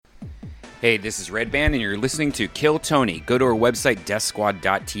Hey, this is Red Band, and you're listening to Kill Tony. Go to our website,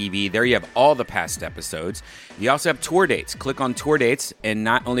 deathsquad.tv. There you have all the past episodes. You also have tour dates. Click on tour dates, and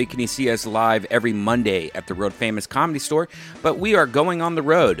not only can you see us live every Monday at the World Famous Comedy Store, but we are going on the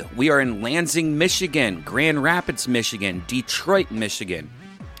road. We are in Lansing, Michigan, Grand Rapids, Michigan, Detroit, Michigan.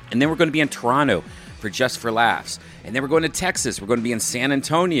 And then we're going to be in Toronto for Just for Laughs. And then we're going to Texas. We're going to be in San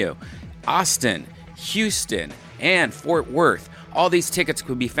Antonio, Austin, Houston, and Fort Worth. All these tickets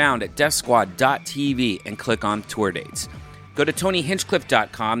can be found at deathsquad.tv and click on tour dates. Go to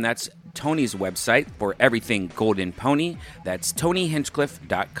TonyHinchcliffe.com. That's Tony's website for everything Golden Pony. That's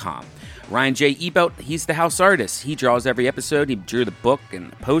TonyHinchcliffe.com. Ryan J. Ebelt, he's the house artist. He draws every episode. He drew the book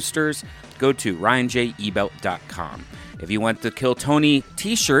and the posters. Go to RyanJEbelt.com. If you want the Kill Tony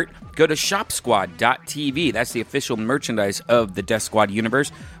t-shirt, go to ShopSquad.tv. That's the official merchandise of the Death Squad universe.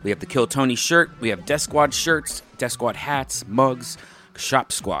 We have the Kill Tony shirt. We have Death Squad shirts, Death Squad hats, mugs,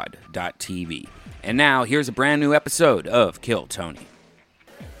 ShopSquad.tv. And now, here's a brand new episode of Kill Tony.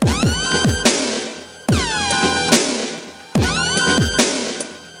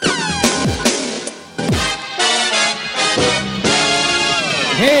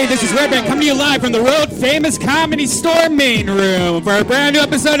 Hey, this is Red Band coming to you live from the World Famous Comedy Store main room for a brand new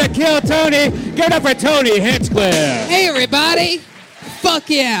episode of Kill Tony. Give it up for Tony Hinchcliffe. Hey, everybody.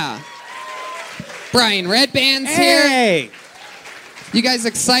 Fuck yeah. Brian Red Band's here. Hey. You guys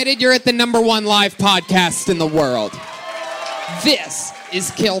excited? You're at the #1 live podcast in the world. This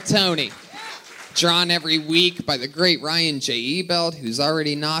is Kill Tony. Drawn every week by the great Ryan J. Ebelt, who's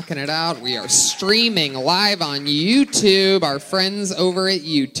already knocking it out. We are streaming live on YouTube, our friends over at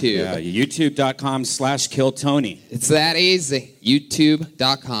YouTube. Yeah, youtube.com/KillTony. It's that easy.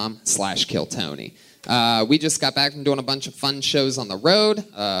 youtube.com/KillTony. We just got back from doing a bunch of fun shows on the road.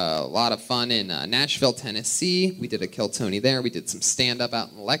 A lot of fun in Nashville, Tennessee. We did a Kill Tony there. We did some stand-up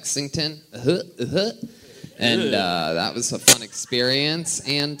out in Lexington. And that was a fun experience.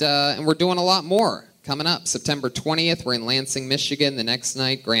 And we're doing a lot more coming up. September 20th, we're in Lansing, Michigan. The next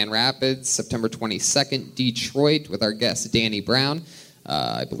night, Grand Rapids. September 22nd, Detroit with our guest, Danny Brown.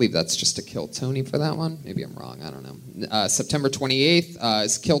 I believe that's just a Kill Tony for that one. Maybe I'm wrong. I don't know. September 28th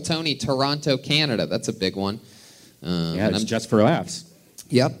is Kill Tony, Toronto, Canada. That's a big one. Yeah, it's Just for Laughs.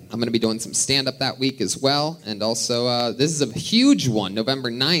 Yep, I'm going to be doing some stand-up that week as well. And also, this is a huge one, November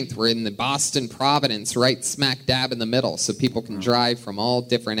 9th. We're in the Boston, Providence, right smack dab in the middle, so people can drive from all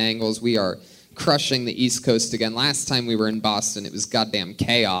different angles. We are crushing the East Coast again. Last time we were in Boston, it was goddamn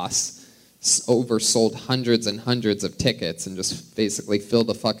chaos. Oversold hundreds and hundreds of tickets and just basically filled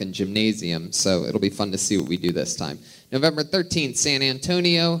a fucking gymnasium. So it'll be fun to see what we do this time. November 13th, San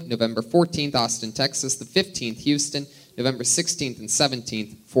Antonio. November 14th, Austin, Texas. The 15th, Houston. November 16th and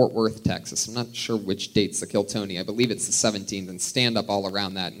 17th, Fort Worth, Texas. I'm not sure which date's the Kill Tony. I believe it's the 17th, and stand-up all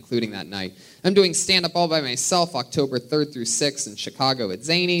around that, including that night. I'm doing stand-up all by myself, October 3rd through 6th in Chicago at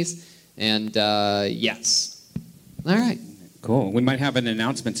Zanies. And, yes. All right. Cool. We might have an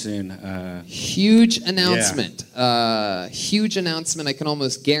announcement soon. Huge announcement. Yeah. Huge announcement. I can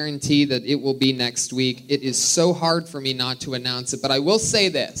almost guarantee that it will be next week. It is so hard for me not to announce it, but I will say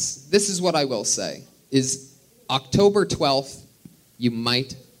this. This is what I will say, is October 12th, you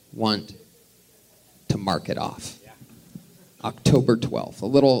might want to mark it off. Yeah. October 12th. A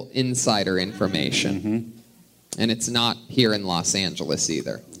little insider information. Mm-hmm. And it's not here in Los Angeles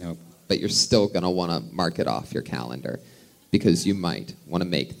either. Nope. But you're still going to want to mark it off your calendar because you might want to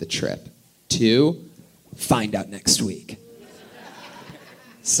make the trip to find out next week.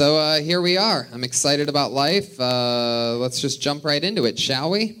 So here we are. I'm excited about life. Let's just jump right into it, shall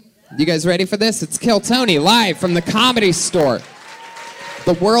we? You guys ready for this? It's Kill Tony live from the Comedy Store.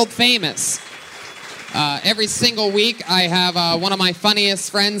 The world famous. Every single week I have one of my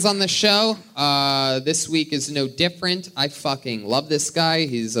funniest friends on the show. This week is no different. I fucking love this guy.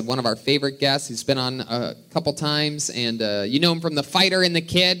 He's one of our favorite guests. He's been on a couple times, and you know him from The Fighter and The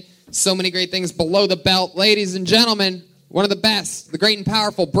Kid. So many great things below the belt. Ladies and gentlemen, one of the best, the great and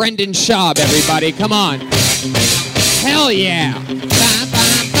powerful Brendan Schaub, everybody. Come on. Hell yeah.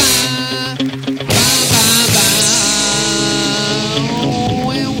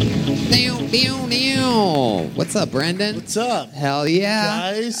 What's up, Brendan? What's up? Hell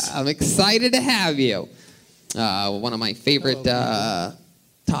yeah. Guys. I'm excited to have you. One of my favorite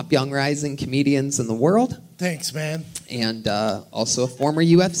top young rising comedians in the world. Thanks, man. And also a former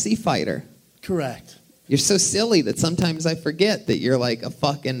UFC fighter. Correct. You're so silly that sometimes I forget that you're like a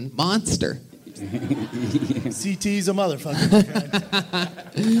fucking monster. CT's a motherfucker.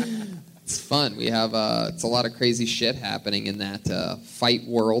 It's fun. We have it's a lot of crazy shit happening in that fight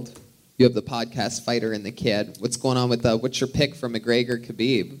world. You have the podcast Fighter and the Kid. What's going on with what's your pick for McGregor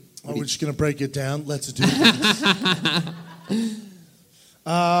Khabib? Oh, we're just going to break it down. Let's do this.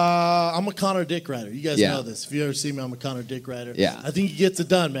 I'm a Connor Dick rider. You guys know this. If you ever see me, I'm a Connor Dick rider. Yeah. I think he gets it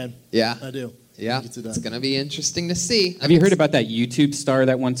done, man. Yeah. I do. Yeah. It's going to be interesting to see. Have you heard about that YouTube star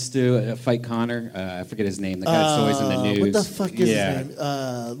that wants to fight Connor? I forget his name. The guy that's always in the news. What the fuck is his name?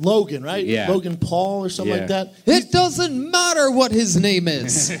 Logan, right? Yeah. Logan Paul or something like that. It doesn't matter what his name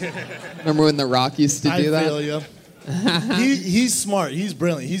is. Remember when The Rock used to do that? I feel you. He's smart. He's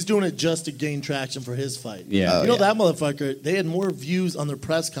brilliant. He's doing it just to gain traction for his fight. Yeah. That motherfucker, they had more views on their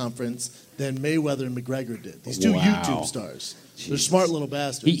press conference than Mayweather and McGregor did. These two YouTube stars. Jeez. They're smart little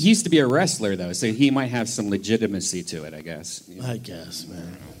bastards. He used to be a wrestler, though, so he might have some legitimacy to it, I guess. I guess,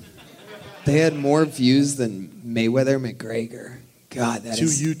 man. They had more views than Mayweather and McGregor. God, that two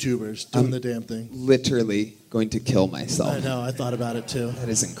is... YouTubers doing the damn thing. Literally going to kill myself. I know. I thought about it, too. That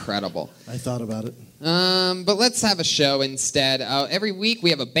is incredible. I thought about it. But let's have a show instead. Every week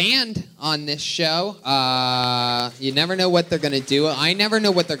we have a band on this show. You never know what they're going to do. I never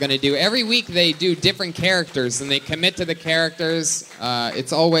know what they're going to do. Every week they do different characters, and they commit to the characters.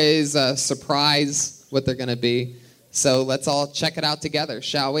 It's always a surprise what they're going to be. So let's all check it out together,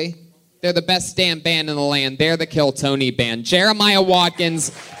 shall we? They're the best damn band in the land. They're the Kill Tony Band. Jeremiah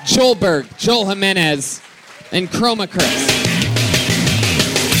Watkins, Joel Berg, Joel Jimenez, and Chroma Chris.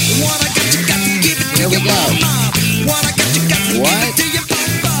 Here we go. What?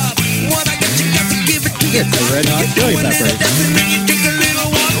 It's the Red Hot Chili Peppers.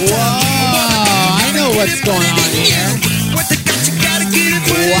 Whoa, I know what's going on here.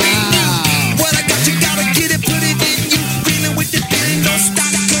 Wow.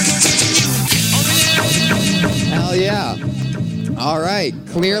 Hell yeah. All right.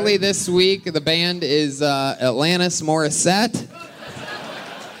 Clearly this week the band is Alanis Morissette.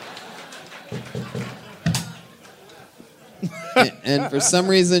 And for some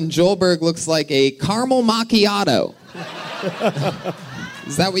reason, Joel Berg looks like a caramel macchiato.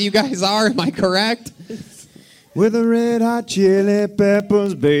 Is that what you guys are? Am I correct? With the Red Hot Chili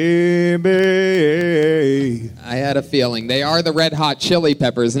Peppers, baby. I had a feeling. They are the Red Hot Chili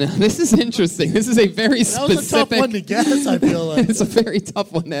Peppers. Now, this is interesting. This is a very specific... That was a tough one to guess, I feel like. It's a very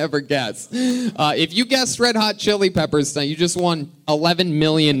tough one to ever guess. If you guessed Red Hot Chili Peppers, you just won $11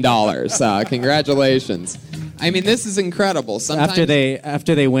 million. Congratulations. I mean, this is incredible. Sometimes...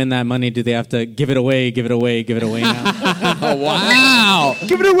 After they win that money, do they have to give it away now? Oh, wow.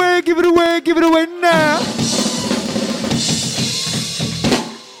 Give it away now.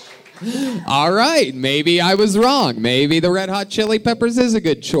 All right, maybe I was wrong. Maybe the Red Hot Chili Peppers is a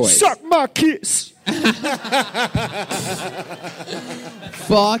good choice. Suck my kiss.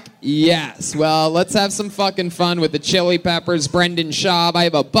 Fuck yes. Well, let's have some fucking fun with the Chili Peppers. Brendan Schaub. I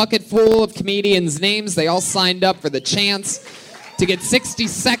have a bucket full of comedians' names. They all signed up for the chance to get 60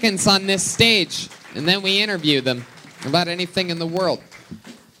 seconds on this stage. And then we interview them about anything in the world.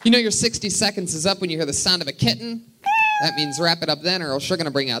 You know your 60 seconds is up when you hear the sound of a kitten. That means wrap it up then, or else you're going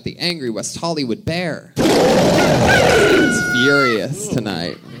to bring out the angry West Hollywood bear. It's furious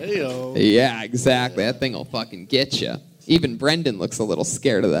tonight. Hey-o. Yeah, exactly. That thing will fucking get you. Even Brendan looks a little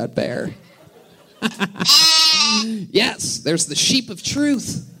scared of that bear. Yes, there's the sheep of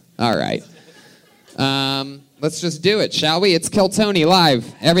truth. All right. Let's just do it, shall we? It's Kill Tony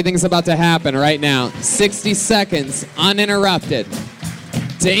live. Everything's about to happen right now. 60 seconds, uninterrupted.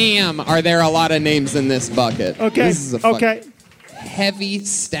 Damn, are there a lot of names in this bucket. Okay, This is a heavy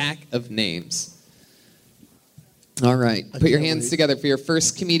stack of names. All right, put your hands together for your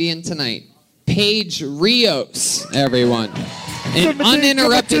first comedian tonight. Paige Rios, everyone. In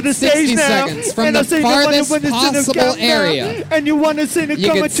uninterrupted 60 seconds from the farthest possible area. And you want to sing it,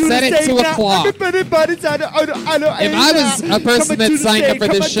 you could set it to a clock. If I was a person that signed up for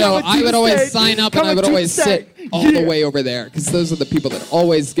this show, I would always sign up and I would always sit all the way over there because those are the people that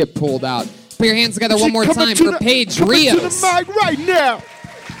always get pulled out. Put your hands together one more time for Paige Rios. To the mic right now.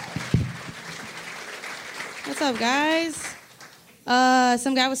 What's up, guys?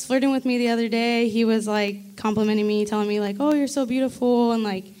 Some guy was flirting with me the other day. He was like complimenting me, telling me like, "Oh, you're so beautiful," and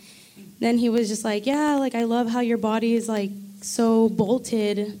like, then he was just like, "Yeah, like I love how your body is like so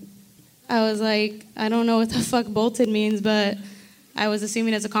bolted." I was like, I don't know what the fuck bolted means, but I was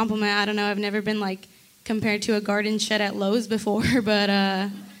assuming it's a compliment. I don't know. I've never been like compared to a garden shed at Lowe's before, but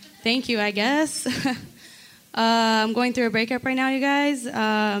thank you, I guess. I'm going through a breakup right now, you guys.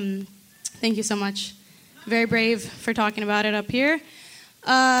 Thank you so much. Very brave for talking about it up here.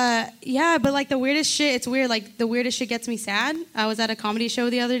 Yeah, but like the weirdest shit, it's weird. Like the weirdest shit gets me sad. I was at a comedy show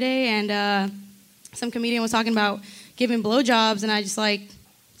the other day and some comedian was talking about giving blowjobs and I just like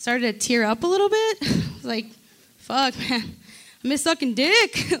started to tear up a little bit. I was like, fuck, man. I miss sucking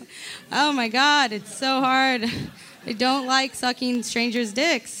dick. Oh my God, it's so hard. I don't like sucking strangers'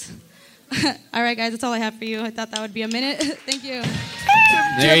 dicks. All right, guys, that's all I have for you. I thought that would be a minute. Thank you.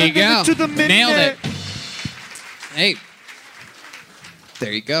 There you go. To the minute. Nailed it. Hey.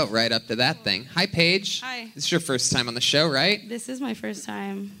 There you go, right up to that thing. Hi, Paige. Hi. This is your first time on the show, right? This is my first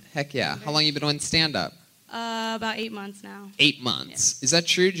time. Heck yeah. How long you been doing stand-up? About 8 months now. 8 months. Is that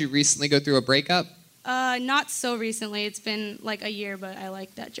true? Did you recently go through a breakup? Not so recently. It's been like a year, but I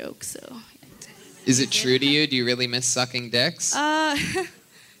like that joke, so. Is it true to you? Do you really miss sucking dicks? I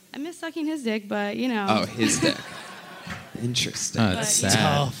miss sucking his dick, but you know. Oh, his dick. Interesting. Oh, that's But, sad.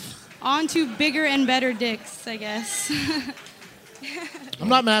 Tough. On to bigger and better dicks, I guess. I'm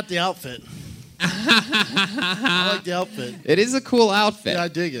not mad at the outfit. I like the outfit. It is a cool outfit. Yeah, I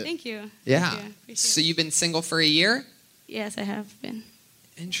dig it. Thank you. Yeah. Thank you. Appreciate So it. you've been single for a year? Yes, I have been.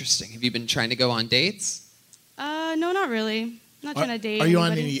 Interesting. Have you been trying to go on dates? No, not really. Not trying to date. Are you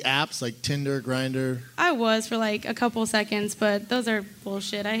on anybody. any apps like Tinder, Grindr? I was for like a couple seconds, but those are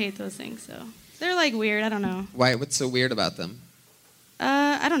bullshit. I hate those things. So they're like weird. I don't know. Why? What's so weird about them?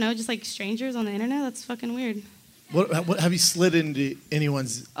 I don't know. Just like strangers on the internet. That's fucking weird. What have you slid into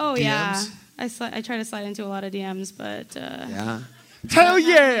anyone's Oh DMs? yeah. I try to slide into a lot of DMs, but Yeah. Hell not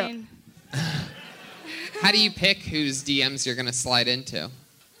yeah. happening. How do you pick whose DMs you're going to slide into?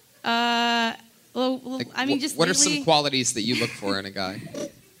 Well, Like, I mean, just what are lately, some qualities that you look for in a guy?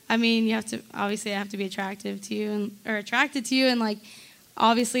 I mean, you have to obviously I have to be attractive to you or attracted to you, and like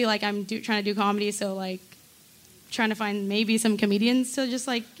obviously like I'm trying to do comedy, so like trying to find maybe some comedians to just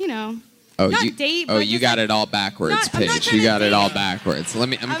like Oh, not you, date. oh, but you just, got like, it all backwards, I'm not Paige. trying You to got it all date. backwards.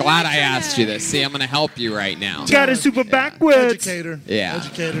 I'm I'm glad not I trying asked to- you this. See, I'm going to help you right now. Got it super backwards. Educator. Yeah.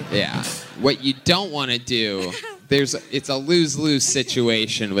 Educator. Yeah. What you don't want to do, it's a lose-lose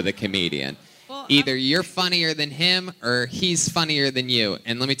situation with a comedian. Well, Either you're funnier than him or he's funnier than you.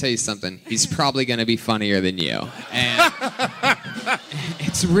 And let me tell you something. He's probably going to be funnier than you. And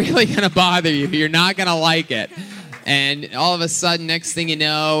it's really going to bother you. You're not going to like it. And all of a sudden, next thing you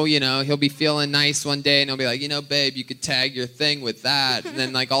know, he'll be feeling nice one day and he'll be like, babe, you could tag your thing with that. And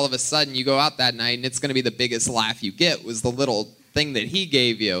then like all of a sudden you go out that night and it's going to be the biggest laugh you get was the little thing that he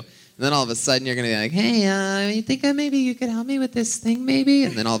gave you. And then all of a sudden you're going to be like, hey, you think maybe you could help me with this thing maybe?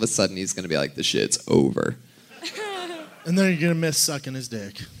 And then all of a sudden he's going to be like, the shit's over. And then you're gonna miss sucking his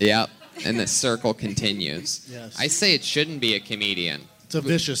dick. Yep. And the circle continues. Yes. I say it shouldn't be a comedian. It's a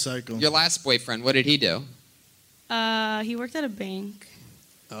vicious cycle. Your last boyfriend, what did he do? he worked at a bank.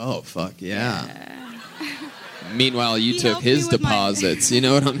 Oh, fuck yeah. Meanwhile, you He took helped me his with my- deposits. You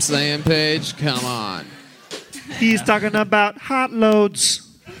know what I'm saying, Paige? Come on. He's talking about hot loads.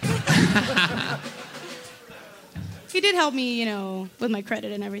 He did help me, with my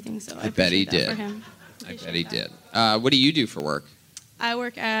credit and everything. So I bet he appreciate that did. For him. I bet he did. What do you do for work? I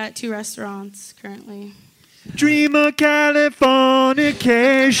work at 2 restaurants currently. Dream of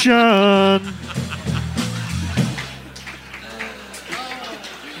Californication.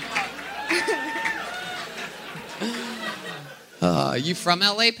 You from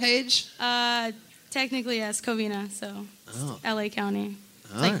LA, Paige? Technically, yes, Covina, so Oh. LA County.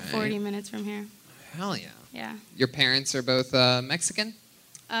 It's All like right. 40 minutes from here. Hell yeah. Yeah. Your parents are both Mexican?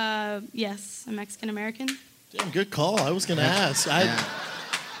 Yes, I'm Mexican American. Damn, good call. I was gonna ask. I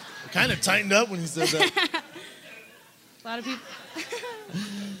kind of tightened up when you said that. A lot of people.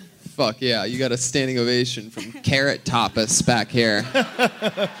 Fuck yeah. You got a standing ovation from Carrot Tapas back here.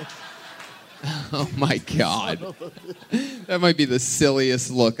 Oh my God. That might be the silliest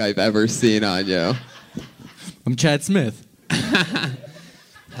look I've ever seen on you. I'm Chad Smith.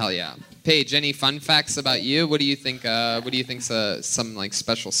 Hell yeah. Paige, any fun facts about you? What do you think? What do you think's some like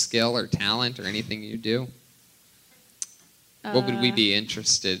special skill or talent or anything you do? What would we be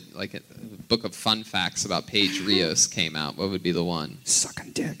interested? Like a book of fun facts about Paige Rios came out. What would be the one?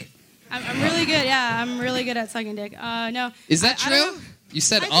 Sucking dick. I'm really good. Yeah, I'm really good at sucking dick. No. Is that I don't true? know. You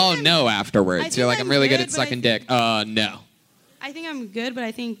said, I think "Oh I'm- no" I afterwards. think You're like, "I'm really good good, at but I sucking think- dick." No. I think I'm good, but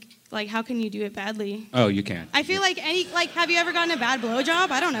I think like how can you do it badly? Oh, you can. I feel like have you ever gotten a bad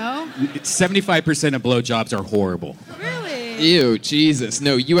blowjob? I don't know. 75% of blowjobs are horrible. Really? Ew, Jesus.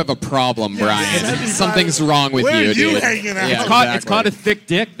 No, you have a problem, Brian. 75 Something's wrong with Where you, are you dude. hanging out? Yeah, It's called a thick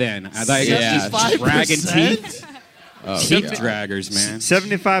dick then. I like Yeah. dragging 75%? teeth. Oh, Teeth God. draggers, man.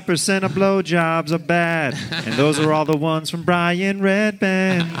 75% of blowjobs are bad. And those are all the ones from Brian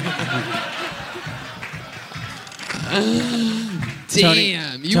Redband.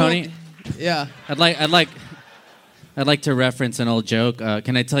 Damn. Tony, Yeah. I'd like to reference an old joke.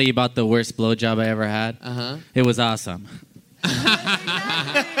 Can I tell you about the worst blowjob I ever had? Uh-huh. It was awesome.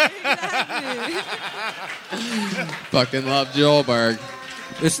 Fucking love Joelberg.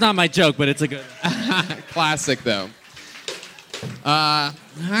 It's not my joke, but it's a good. Classic, though. All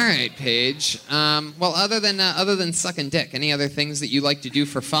right, Paige. Well, other than sucking dick, any other things that you like to do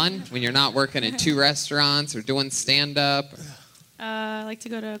for fun when you're not working at 2 restaurants or doing stand-up? I like to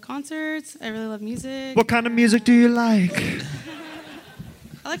go to concerts. I really love music. What kind of music do you like?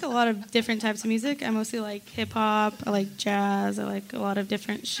 I like a lot of different types of music. I mostly like hip hop. I like jazz. I like a lot of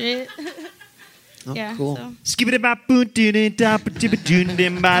different shit. Oh, yeah, cool. so.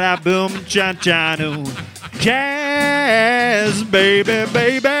 Boom, cha cha no. Jazz, baby,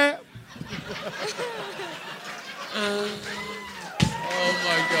 baby. Oh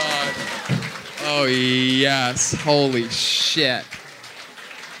my God. Oh yes. Holy shit.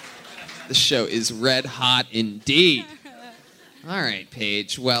 The show is red hot indeed. All right,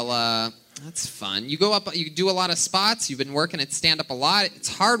 Paige. Well, that's fun. You go up, you do a lot of spots. You've been working at stand-up a lot.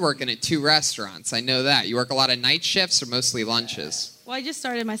 It's hard working at 2 restaurants. I know that. You work a lot of night shifts or mostly lunches? Well, I just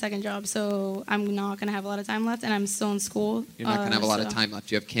started my second job, so I'm not going to have a lot of time left, and I'm still in school. You're not going to have a lot of time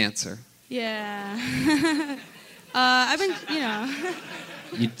left. You have cancer. Yeah. I've been,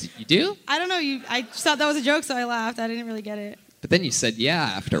 You do? I don't know. I just thought that was a joke, so I laughed. I didn't really get it. But then you said yeah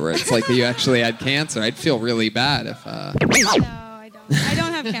afterwards, like you actually had cancer. I'd feel really bad if... No, I don't. I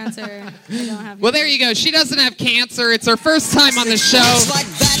don't have cancer. I don't have Well, there you go. She doesn't have cancer. It's her first time on the show.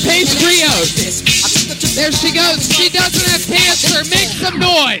 Paige Rios. There she goes. She doesn't have cancer. Make some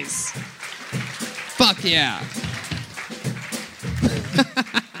noise. Fuck yeah.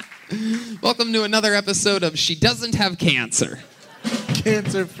 Welcome to another episode of She Doesn't Have Cancer.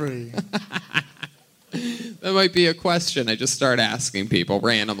 Cancer-free. That might be a question I just start asking people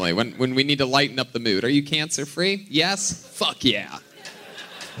randomly when we need to lighten up the mood. Are you cancer-free? Yes? Fuck yeah.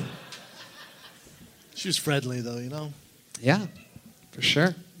 She was friendly, though, Yeah, for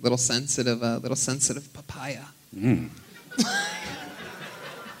sure. Little sensitive papaya.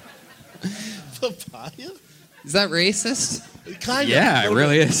 Papaya? Is that racist? Kind of. Yeah, it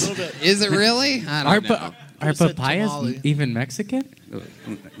really is. A little bit. Is it really? I don't know. Are said papayas tamale. even Mexican?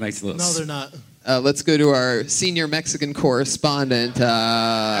 Nice little. No, they're not. Let's go to our senior Mexican correspondent, Rhea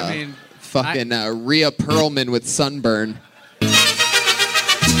Perlman with sunburn.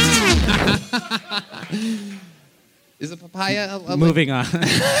 Is a papaya Moving on.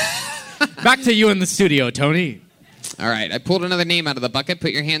 Back to you in the studio, Tony. All right, I pulled another name out of the bucket.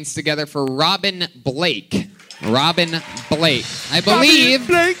 Put your hands together for Robin Blake. Robin Blake. I believe...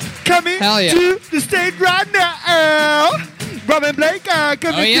 Robin Blake coming Hell yeah. to the stage right now. Robin Blake coming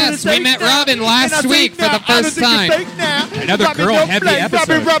to the yes, stage we met now. Robin last And I week think for the now, I don't first think it's time. fake now. Another Robin girl-heavy Blake,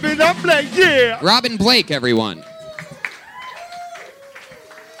 episode. Robin Blake, yeah. Robin Blake, everyone.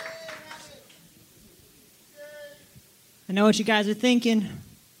 I know what you guys are thinking.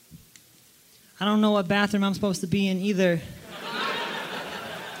 I don't know what bathroom I'm supposed to be in either.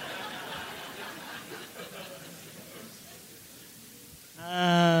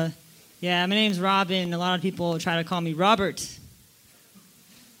 Yeah, my name's Robin. A lot of people try to call me Robert.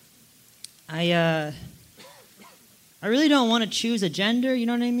 I really don't want to choose a gender, you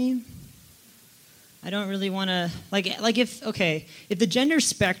know what I mean? I don't really want to, if the gender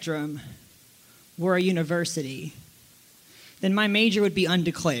spectrum were a university, then my major would be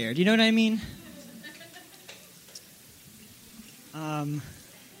undeclared. You know what I mean?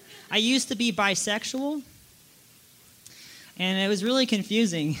 I used to be bisexual, and it was really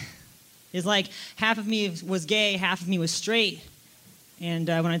confusing. It's like half of me was gay, half of me was straight, and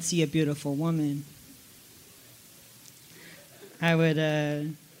when I'd see a beautiful woman, I would,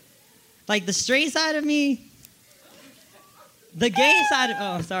 the straight side of me, the gay side of,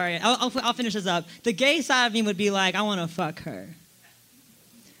 oh, sorry, I'll finish this up. The gay side of me would be like, I want to fuck her.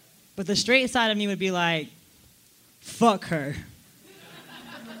 But the straight side of me would be like, fuck her.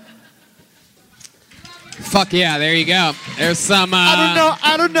 Fuck yeah, there you go. There's some... I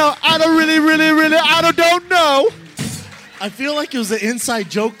don't know. I don't really know. I feel like it was an inside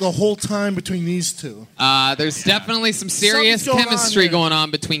joke the whole time between these two. There's definitely some serious Something's going on chemistry here. going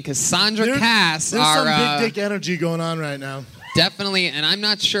on between Cassandra Cass, There's our... some big dick energy going on right now. Definitely, and I'm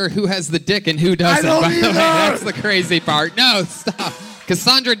not sure who has the dick and who doesn't, don't by the way. either. That's the crazy part. No, stop.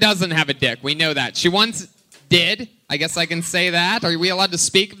 Cassandra doesn't have a dick. We know that. She once did. I guess I can say that. Are we allowed to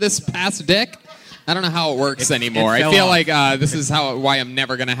speak of this past dick? I don't know how it works anymore. I fell feel off. like this is why I'm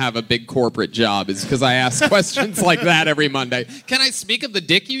never going to have a big corporate job, is because I ask questions like that every Monday. Can I speak of the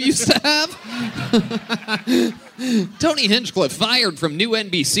dick you used to have? Tony Hinchcliffe fired from new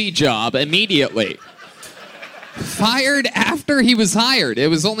NBC job immediately. Fired after he was hired. It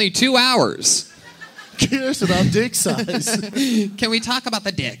was only 2 hours. Curious about dick size. Can we talk about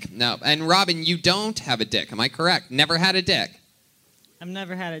the dick? No. And Robin, you don't have a dick. Am I correct? Never had a dick. I've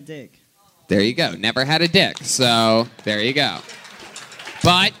never had a dick. There you go. Never had a dick. So there you go.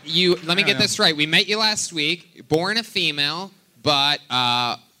 But let me get this right. We met you last week. Born a female, but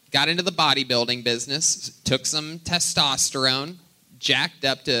got into the bodybuilding business. Took some testosterone. Jacked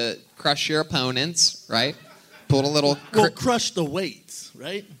up to crush your opponents, right? Pulled a little... crush the weights,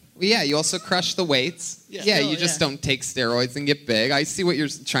 right? Well, yeah, you also crush the weights. Yeah, you just don't take steroids and get big. I see what you're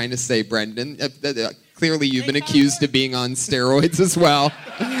trying to say, Brendan. Clearly, you've been accused of being on steroids as well.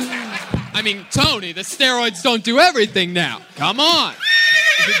 I mean, Tony, the steroids don't do everything now. Come on.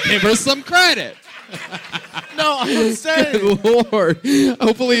 Give her some credit. No, I'm saying. Good Lord.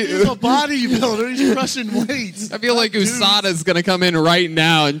 Hopefully. He's a bodybuilder. He's crushing weights. I feel like USADA's going to come in right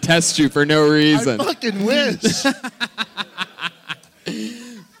now and test you for no reason. I fucking wish.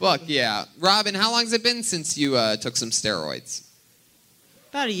 Fuck yeah. Robin, how long has it been since you took some steroids?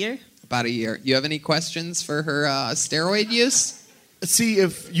 About a year. About a year. You have any questions for her steroid use? See,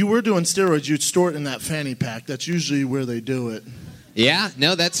 if you were doing steroids, you'd store it in that fanny pack. That's usually where they do it. Yeah,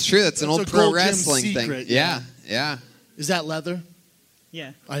 no, that's true. That's an old pro wrestling secret, thing. Yeah. Is that leather?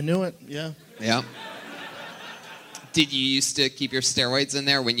 Yeah. I knew it, yeah. Yeah. Did you used to keep your steroids in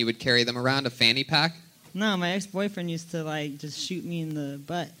there when you would carry them around, a fanny pack? No, my ex-boyfriend used to, just shoot me in the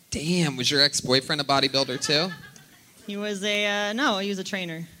butt. Damn, was your ex-boyfriend a bodybuilder too? He was he was a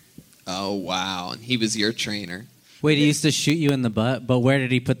trainer. Oh, wow. And he was your trainer. Wait, he used to shoot you in the butt, but where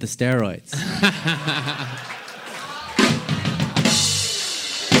did he put the steroids?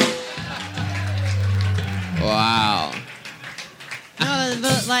 Wow. No,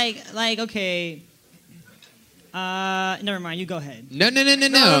 but okay. Never mind. You go ahead. No.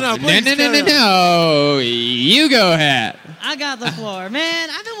 Please, You go ahead. I got the floor, man.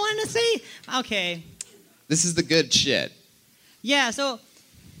 I've been wanting to see. Okay. This is the good shit. Yeah. So.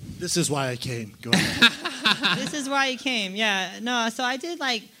 This is why I came. Go ahead. This is why you came. Yeah. No. So I did.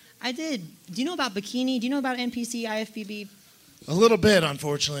 Do you know about bikini? Do you know about NPC, IFBB? A little bit,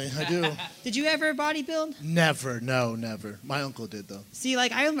 unfortunately. I do. Did you ever bodybuild? Never. No, never. My uncle did, though. See,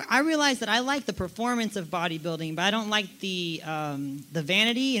 I realized that I like the performance of bodybuilding, but I don't like the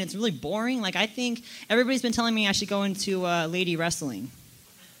vanity, and it's really boring. I think everybody's been telling me I should go into lady wrestling.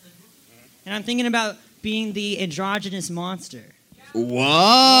 And I'm thinking about being the androgynous monster. Whoa!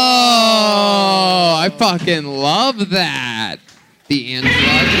 I fucking love that. The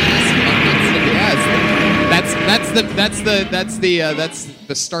androgynous monster. Yes. That's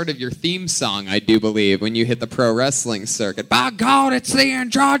the start of your theme song, I do believe, when you hit the pro wrestling circuit. By God, it's the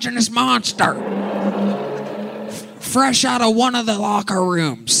androgynous monster. Fresh out of one of the locker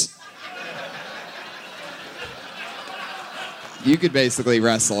rooms. You could basically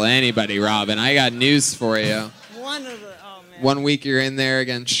wrestle anybody, Robin. I got news for you. One week you're in there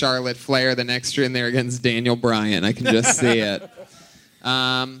against Charlotte Flair, the next you're in there against Daniel Bryan. I can just see it.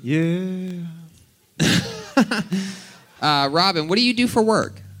 Yeah. Robin, what do you do for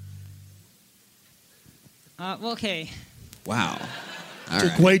work? Okay. Wow. All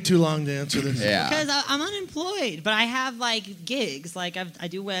Took right. way too long to answer this. Yeah. Because I'm unemployed, but I have gigs. I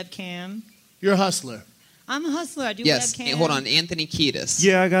do webcam. You're a hustler. I'm a hustler. I do Yes. webcam. Hold on, Anthony Kiedis.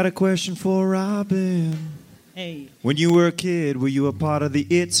 Yeah, I got a question for Robin. Hey. When you were a kid, were you a part of the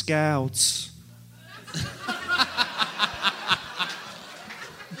It Scouts?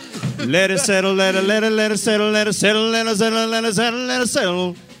 Let it settle, let it settle, let it settle, let it settle, let it settle, let it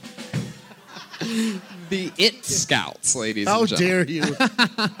settle. The It Scouts, ladies How and gentlemen. dare you?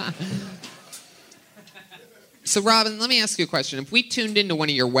 So, Robin, let me ask you a question. If we tuned into one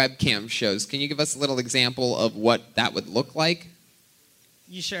of your webcam shows, can you give us a little example of what that would look like?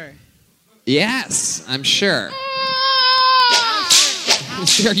 You sure? Yes, I'm sure.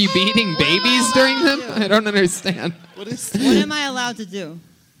 Are you beating babies during them? I don't understand. What am I allowed to do?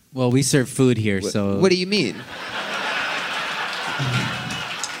 Well, we serve food here, so... What do you mean?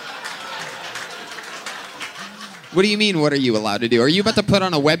 What do you mean, what are you allowed to do? Are you about to put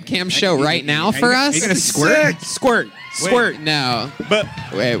on a webcam show right now for us? Are you going to squirt? Squirt. Squirt? No. But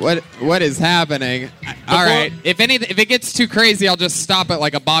Wait, what is happening? All right. If it gets too crazy, I'll just stop it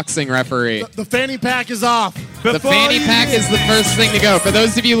like a boxing referee. The fanny pack is off. The fanny pack is the first thing to go. For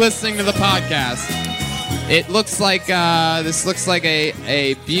those of you listening to the podcast, it looks like this looks like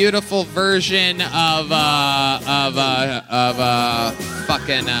a beautiful version of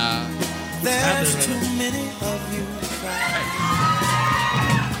fucking. There's too many of you.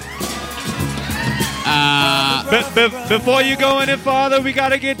 Before you go any farther, we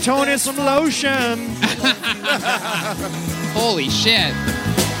gotta get Tony some lotion. Holy shit!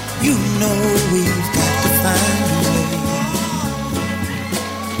 You know we've got to find a way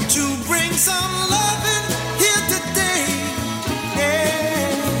to bring some loving here today.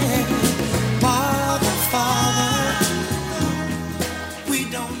 Yeah. Father, we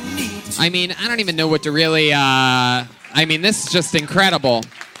don't need to. I mean, I don't even know what to really. I mean, this is just incredible.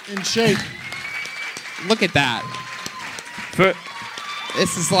 In shape. Look at that.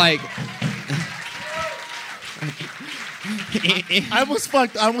 This is like. I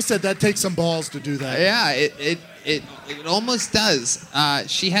almost said that takes some balls to do that. Yeah, it almost does.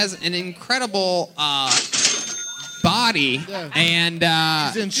 She has an incredible body, and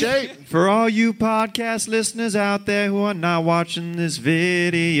She's in shape. For all you podcast listeners out there who are not watching this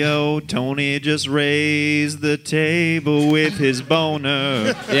video, Tony just raised the table with his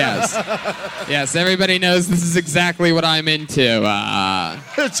boner. yes, everybody knows this is exactly what I'm into.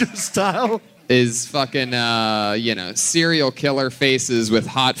 That's your style. Is fucking serial killer faces with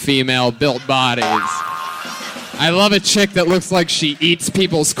hot female built bodies. I love a chick that looks like she eats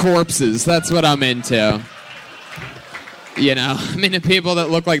people's corpses. That's what I'm into. You know, I'm into people that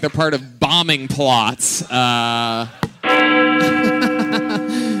look like they're part of bombing plots. Tony,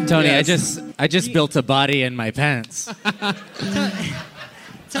 Yes. I just built a body in my pants.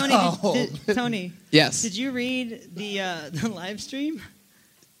 Tony, Tony. Yes. Did you read the live stream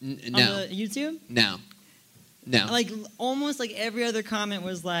No. on the YouTube? No. Like almost like every other comment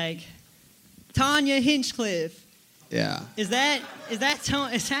was like, Tanya Hinchcliffe. Yeah. Is that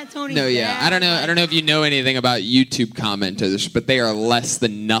Tony? No, yeah. I don't know if you know anything about YouTube commenters, but they are less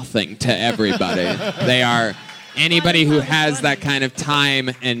than nothing to everybody. They are anybody who has that kind of time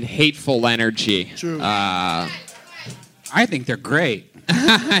and hateful energy. True. I think they're great.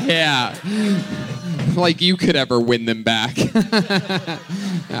 Yeah. Like you could ever win them back.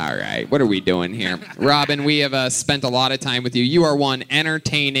 All right. What are we doing here? Robin, we have spent a lot of time with you. You are one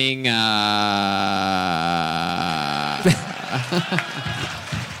entertaining...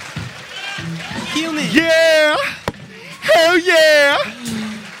 Human. Yeah! Hell yeah!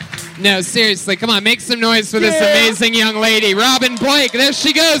 No, seriously. Come on. Make some noise for this amazing young lady. Robin Blake. There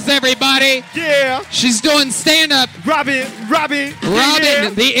she goes, everybody. Yeah! She's doing stand-up. Robin, Robin,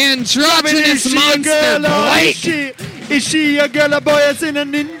 the androgynous monster, Blake. Is she a girl, a boy, that's in a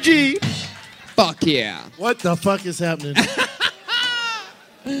ninja? Fuck yeah. What the fuck is happening?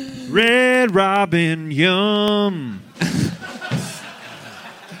 Red Robin, yum.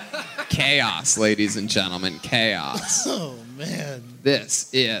 Chaos, ladies and gentlemen. Chaos. Oh, man. This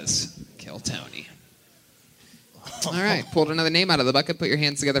is Kill Tony. All right. Pulled another name out of the bucket. Put your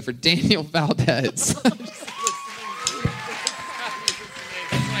hands together for Daniel Valdez.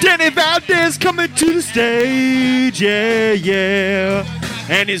 Danny Valdez coming to the stage, yeah.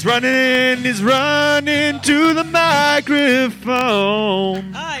 And he's running to the microphone.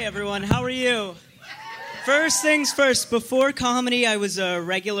 Hi, everyone. How are you? First things first, before comedy, I was a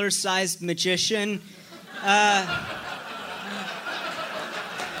regular-sized magician.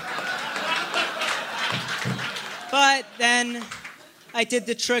 But then I did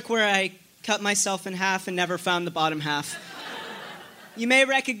the trick where I cut myself in half and never found the bottom half. You may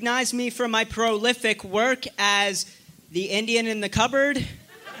recognize me from my prolific work as the Indian in the cupboard.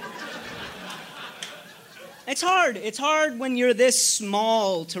 It's hard. It's hard when you're this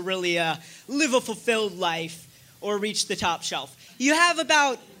small to really live a fulfilled life or reach the top shelf. You have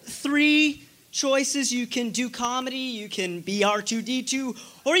about 3 choices. You can do comedy, you can be R2-D2,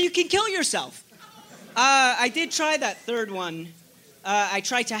 or you can kill yourself. I did try that third one. I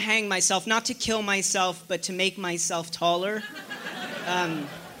tried to hang myself, not to kill myself, but to make myself taller.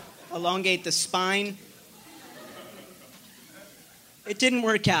 Elongate the spine. It didn't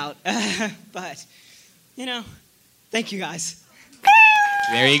work out, but, thank you guys.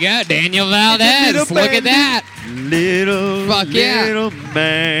 There you go, Daniel Valdez. Look at that. Little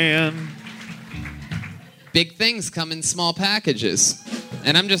man. Big things come in small packages.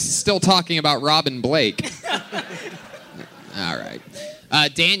 And I'm just still talking about Robin Blake. All right.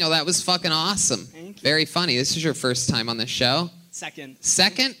 Daniel, that was fucking awesome. Thank you. Very funny. This is your first time on the show? Second.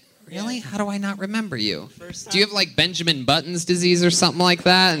 Second? Really? How do I not remember you? First time. Do you have like Benjamin Button's disease or something like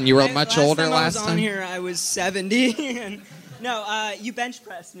that? And you were much older last time I was on here, I was 70. And no, you bench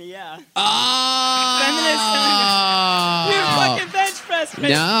pressed me, yeah. Oh! You fucking bench pressed me.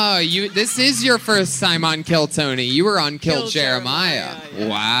 No, this is your first time on Kill Tony. You were on Kill Jeremiah. Yeah.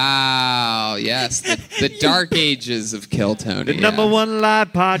 Wow, yes. The dark ages of Kill Tony. The number one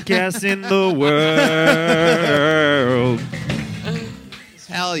live podcast in the world.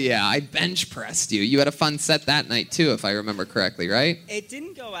 Hell yeah, I bench pressed you. You had a fun set that night too, if I remember correctly, right? It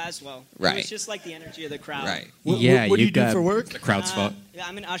didn't go as well. Right. It was just like the energy of the crowd. Right. What do you do for work? The crowd's fault. Yeah,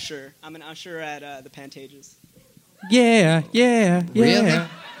 I'm an usher. I'm an usher at the Pantages. Yeah. Really?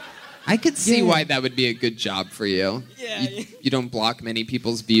 I could see why that would be a good job for you. Yeah. You don't block many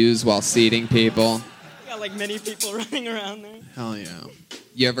people's views while seating people. Got like many people running around there. Hell yeah.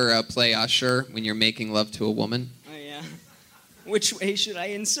 You ever play usher when you're making love to a woman? Oh yeah. Which way should I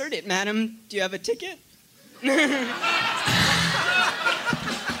insert it, madam? Do you have a ticket?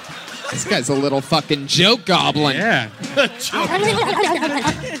 This guy's a little fucking joke goblin. Yeah.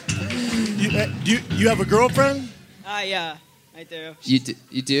 You have a girlfriend? Yeah, I do. You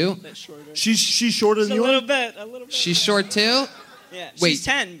do? A bit shorter. She's shorter Just than a you little are? bit. She's short too? Yeah, Wait. she's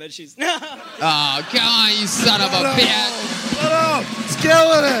 10, but she's... Oh, God, you son of a bitch. Shut up! He's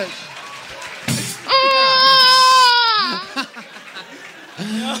killing it!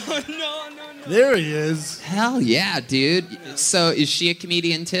 No. There he is. Hell yeah, dude. So is she a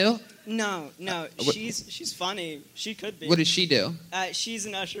comedian too? No. She's funny. She could be. What does she do? She's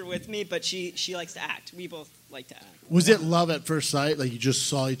an usher with me, but she likes to act. We both like to act. Was it love at first sight? Like you just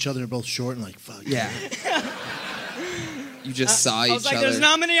saw each other and both short and like, fuck. Yeah. You just saw each I was like, other. there's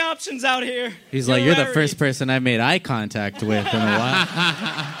not many options out here. He's like, you're the first person I made eye contact with in a while.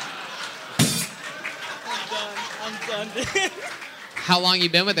 I'm done. How long you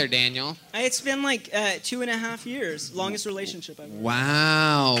been with her, Daniel? It's been like 2.5 years. Longest relationship I've ever had.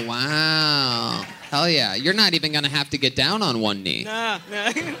 Wow. Hell yeah. You're not even going to have to get down on one knee. Nah.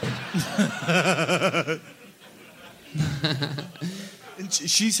 And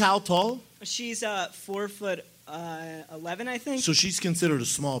she's how tall? She's 4'11", I think. So she's considered a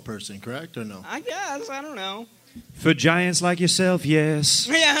small person, correct, or no? I guess. I don't know. For giants like yourself, yes.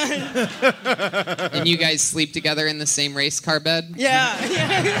 Yeah. And you guys sleep together in the same race car bed? Yeah.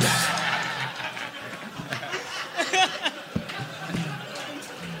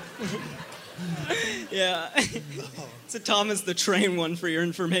 Yeah. It's a Thomas the Train one for your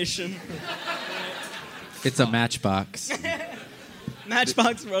information. It's a matchbox.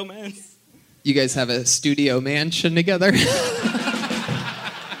 Matchbox romance. You guys have a studio mansion together?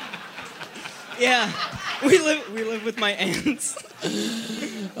 Yeah. We live with my aunts.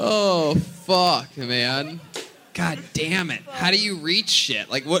 Oh, fuck, man. God damn it. How do you reach shit?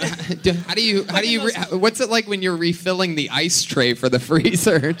 Like, what? What's it like when you're refilling the ice tray for the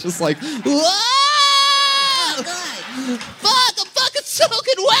freezer? Just like, whoa! Fuck, I'm fucking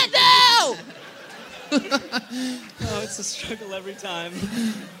soaking wet now! Oh, it's a struggle every time.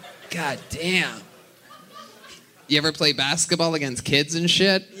 God damn. You ever play basketball against kids and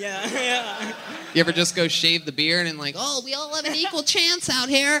shit? Yeah. You ever just go shave the beard and like, oh, we all have an equal chance out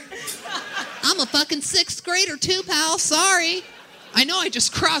here. I'm a fucking 6th grader too, pal. Sorry. I know I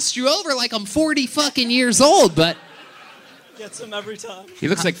just crossed you over like I'm 40 fucking years old, but... Gets him every time. He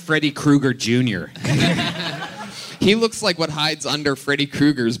looks like Freddy Krueger Jr. He looks like what hides under Freddy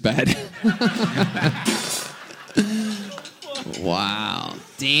Krueger's bed. Wow.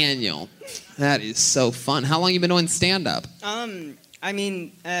 Daniel, that is so fun. How long you been doing stand-up? I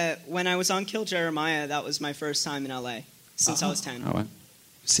mean, when I was on Kill Jeremiah, that was my first time in LA since I was 10. Oh, wow.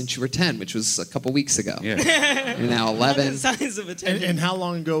 Since you were 10, which was a couple weeks ago. Yeah. You're now 11. The size of a 10. And how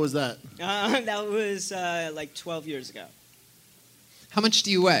long ago was that? That was like 12 years ago. How much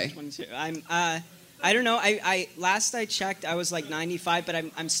do you weigh? 22. I don't know. I last I checked, I was like 95, but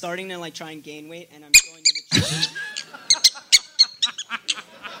I'm starting to like try and gain weight, and I'm going to the gym.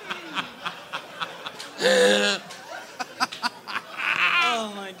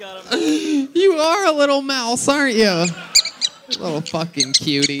 Oh my god. You are a little mouse, aren't you? Little fucking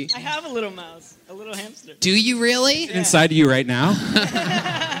cutie. I have a little mouse, a little hamster. Do you really? Yeah. Inside of you right now?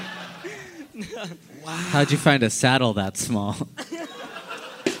 Wow. How'd you find a saddle that small?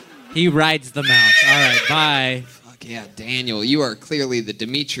 He rides the mouse. All right, bye. Fuck yeah, Daniel, you are clearly the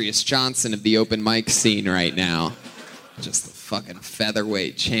Demetrius Johnson of the open mic scene right now. Just the fucking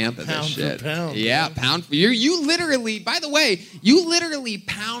featherweight champ of this shit. Pound for pound. Yeah, pound for you literally, by the way, you literally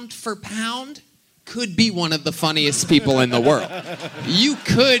pound for pound could be one of the funniest people in the world. You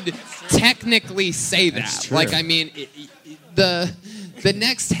could technically say that. Like, I mean, the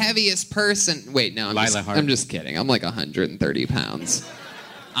next heaviest person. Wait, no, I'm just kidding. I'm like 130 pounds.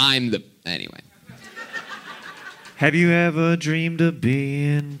 Anyway. Have you ever dreamed of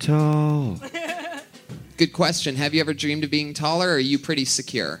being tall? Good question. Have you ever dreamed of being taller, or are you pretty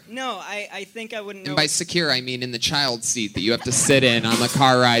secure? No, I think I wouldn't know. And by secure, I mean in the child seat that you have to sit in on the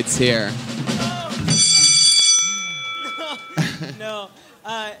car rides here. No.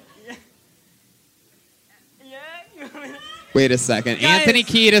 Wait a second. Guys. Anthony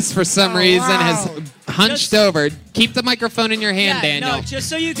Kiedis, for some reason, has hunched over. Keep the microphone in your hand, Yeah, Daniel. no, just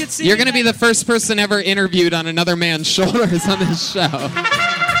so you could see. You're going to be the first person ever interviewed on another man's shoulders on this show. Oh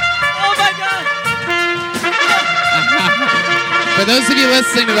my God! For those of you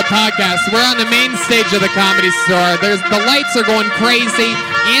listening to the podcast, we're on the main stage of the Comedy Store. The lights are going crazy.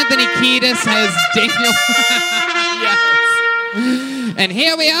 Anthony Kiedis has Daniel. Yes. And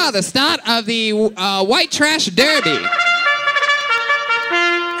here we are, the start of the White Trash Derby.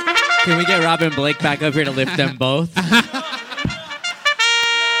 Can we get Robin Blake back up here to lift them both?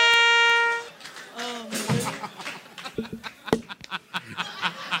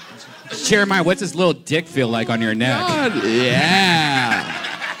 Jeremiah, what's this little dick feel like on your neck? God, yeah.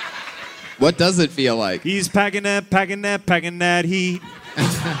 What does it feel like? He's packing that heat.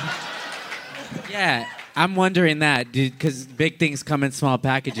 Yeah, I'm wondering that, because big things come in small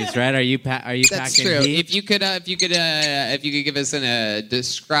packages, right? Are you That's packing true. heat? If you could give us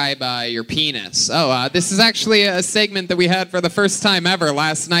describe your penis. Oh, this is actually a segment that we had for the first time ever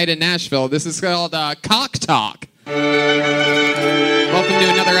last night in Nashville. This is called Cock Talk. Welcome to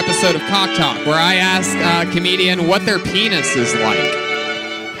another episode of Cock Talk, where I ask a comedian what their penis is like.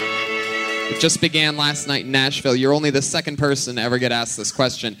 It just began last night in Nashville. You're only the second person to ever get asked this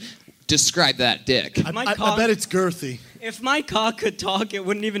question. Describe that dick. I bet it's girthy. If my cock could talk, it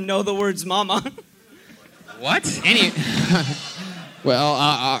wouldn't even know the words mama. What?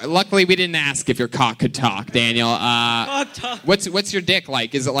 Well, luckily we didn't ask if your cock could talk, Daniel. Cock talk. What's your dick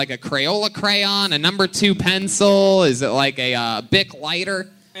like? Is it like a Crayola crayon, a number 2 pencil? Is it like a Bic lighter?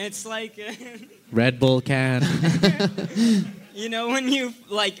 It's like, Red Bull can. you know when you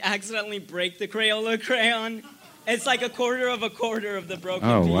accidentally break the Crayola crayon? It's like a quarter of the broken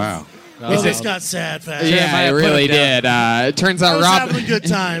piece. Oh, wow. Well, this got sad fast. Yeah, it really did. It turns out I was Rob having a good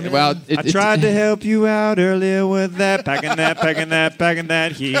time. Well, I tried to help you out earlier with that, packing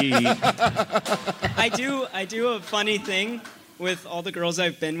that heat. I do a funny thing with all the girls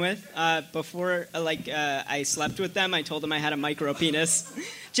I've been with. Before I slept with them, I told them I had a micro penis,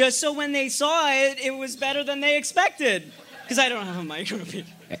 just so when they saw it, it was better than they expected. Because I don't have a micro penis.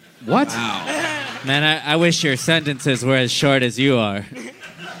 What? Wow. Man, I wish your sentences were as short as you are.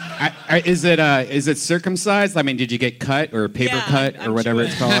 Is it circumcised? I mean, did you get cut or paper cut or whatever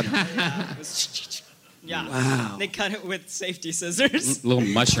it's called? Yeah. Wow. They cut it with safety scissors. Little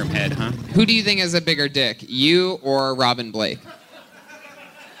mushroom head, huh? Who do you think has a bigger dick, you or Robin Blake?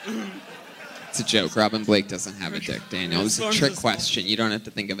 It's a joke. Robin Blake doesn't have a dick, Daniel. It's a trick question. You don't have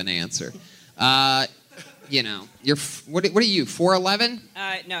to think of an answer. You're what are you?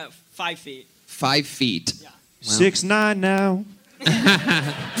 4'11"? No, 5 feet. 5 feet. Yeah. Wow. 6'9" now.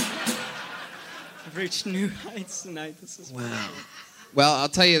 I've reached new heights tonight. This is wow. Well, I'll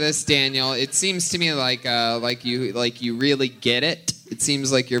tell you this, Daniel. It seems to me like you really get it. It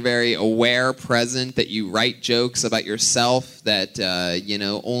seems like you're very aware, present, that you write jokes about yourself that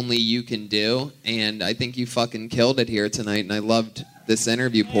only you can do. And I think you fucking killed it here tonight. And I loved this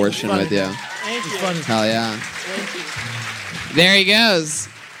interview portion with you. Thank you. Hell yeah. Thank you. There he goes.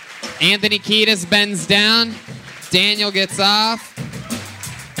 Anthony Kiedis bends down. Daniel gets off.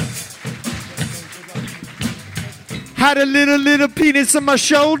 Had a little penis on my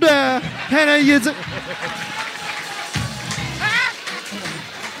shoulder. And I use it.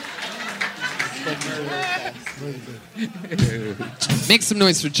 Make some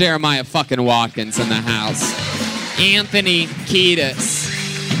noise for Jeremiah fucking Watkins in the house. Anthony Kiedis.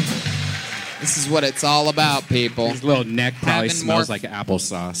 This is what it's all about, people. His little neck probably Having smells more- like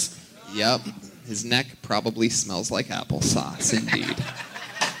applesauce. Yep. His neck probably smells like applesauce, indeed.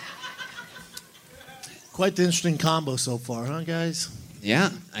 Quite the interesting combo so far, huh, guys? Yeah.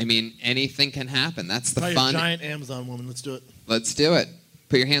 I mean, anything can happen. That's the Probably fun. a giant Amazon woman. Let's do it. Let's do it.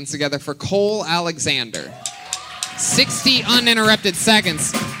 Put your hands together for Cole Alexander. 60 uninterrupted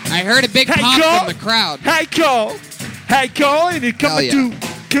seconds. I heard a big pop Cole. from the crowd. Hey, Cole. Hey, Cole. And you're coming Hell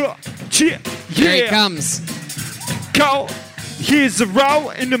to... Yeah. Here he comes. Cole. Here's the row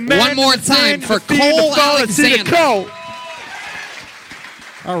in the man. One more in the sand, time in for the feet, Cole the ball, and see the Alexander. Cole.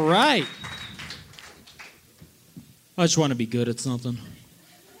 All right. I just want to be good at something.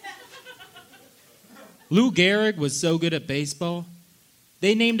 Lou Gehrig was so good at baseball,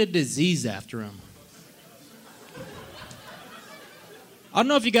 they named a disease after him. I don't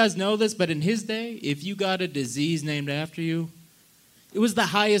know if you guys know this, but in his day, if you got a disease named after you, it was the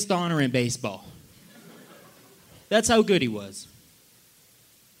highest honor in baseball. That's how good he was.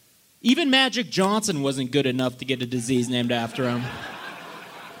 Even Magic Johnson wasn't good enough to get a disease named after him.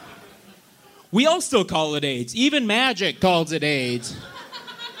 We all still call it AIDS. Even Magic calls it AIDS.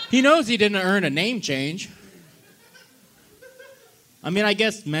 He knows he didn't earn a name change. I mean, I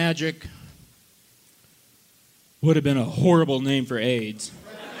guess Magic would have been a horrible name for AIDS.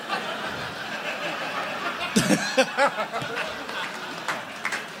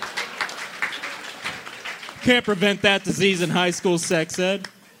 Can't prevent that disease in high school sex ed.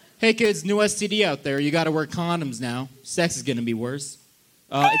 Hey kids, new STD out there. You gotta wear condoms now. Sex is gonna be worse.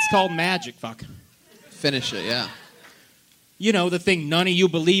 It's called magic, fuck. Finish it, yeah. You know, the thing none of you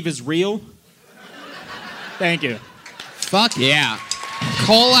believe is real. Thank you. Fuck yeah.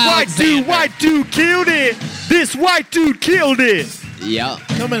 Cole Alexander. White dude killed it. This white dude killed it. Yep.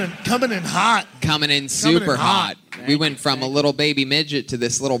 Coming in hot. Coming in super hot. We went from a little baby midget to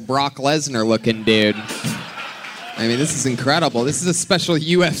this little Brock Lesnar looking dude. I mean, this is incredible. This is a special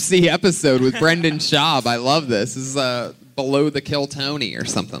UFC episode with Brendan Schaub. I love this. This is Below the Kill Tony or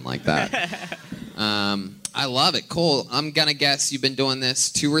something like that. I love it. Cole, I'm going to guess you've been doing this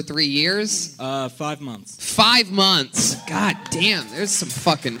 2 or 3 years? 5 months. 5 months. God damn, there's some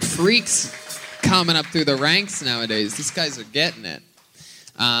fucking freaks coming up through the ranks nowadays. These guys are getting it.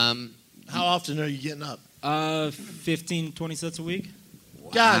 How often are you getting up? 15, 20 sets a week.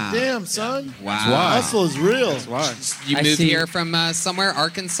 God damn, son. Wow. Hustle is real. You moved here from somewhere?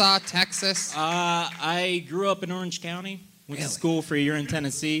 Arkansas, Texas? I grew up in Orange County. Went to school for a year in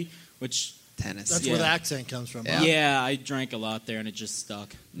Tennessee, which... Tennessee. That's where the accent comes from. Yeah, I drank a lot there and it just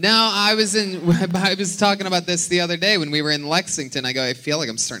stuck. No, I was talking about this the other day when we were in Lexington. I go, I feel like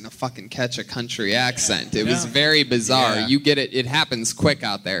I'm starting to fucking catch a country accent. It was very bizarre. Yeah. You get it. It happens quick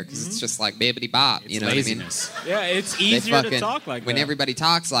out there because it's just like bibbity bop. You know laziness. what I mean? Yeah, it's easier to talk like when that. everybody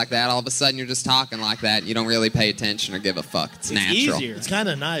talks like that, all of a sudden you're just talking like that. You don't really pay attention or give a fuck. It's natural. Easier. It's kind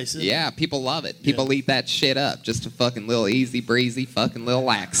of nice. Isn't Yeah, people love it. People eat that shit up. Just a fucking little easy breezy fucking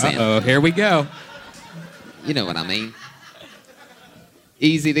little accent. Uh-oh, here we go. You know what I mean.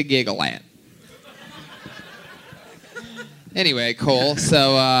 Easy to giggle at. Anyway, Cole,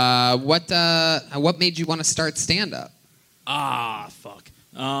 so what made you want to start stand-up? Fuck.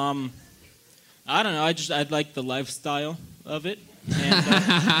 I don't know. I like the lifestyle of it.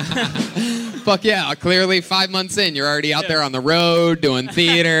 And, Fuck yeah, clearly 5 months in, you're already out there on the road, doing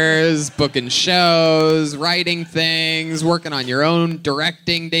theaters, booking shows, writing things, working on your own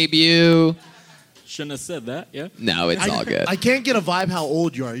directing debut. shouldn't have said that, yeah? No, it's all good. I can't get a vibe how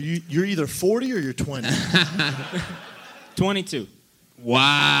old you are. You're either 40 or you're 20. 22.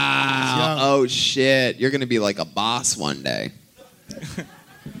 Wow. Oh, shit. You're going to be like a boss one day.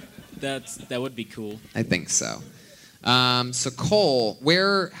 That would be cool. I think so. So, Cole,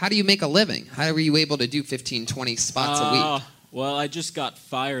 how do you make a living? How were you able to do 15, 20 spots a week? Well, I just got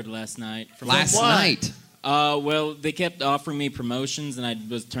fired last night. Last night? Well, they kept offering me promotions, and I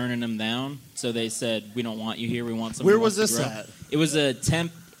was turning them down. So they said, we don't want you here. We want someone Where who was wants this to grow. at? It was a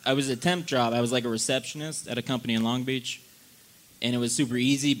temp. I was a temp job. I was like a receptionist at a company in Long Beach. And it was super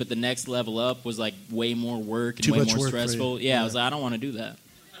easy, but the next level up was like way more work and Too way much more work for you. stressful. Yeah, I was like, I don't want to do that.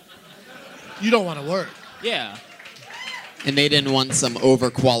 You don't want to work. Yeah, And they didn't want some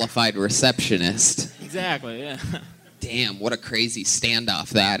overqualified receptionist. exactly, yeah. Damn, what a crazy standoff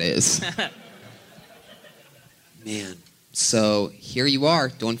that is. Man. So here you are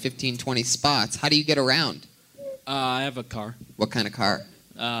doing 15, 20 spots. How do you get around? I have a car. What kind of car?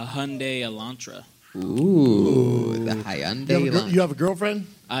 Hyundai Elantra. Ooh, the Hyundai. You have a girlfriend?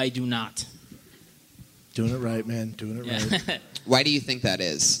 I do not. Doing it right, man. Doing it right. Why do you think that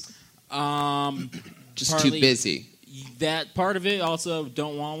is? Just too Partly busy. That part of it. Also,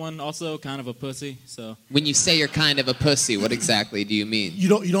 don't want one. Also, kind of a pussy. So When you say you're kind of a pussy, what exactly do you mean? You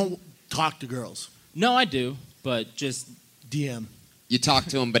don't talk to girls. no, I do, but just DM. You talk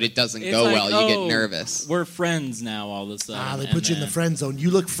to them, but it doesn't it's go like, well. You get oh, nervous. We're friends now. All of a sudden. They put you in the friend zone.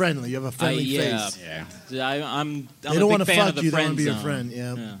 You look friendly. You have a friendly face. Yeah. I'm They a don't big want to fan of fuck the you. They want friend to be your zone. friend.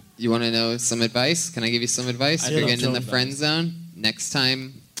 Yeah. You want to know some advice? Can I give you some advice? If I'd you're love getting in the some friend zone, next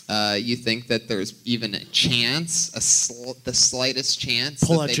time you think that there's even a chance, the slightest chance.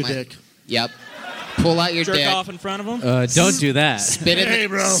 Pull that out they your might- dick. Yep. Pull out your Jerk dick. off in front of them. Don't do that. Spit in, Hey,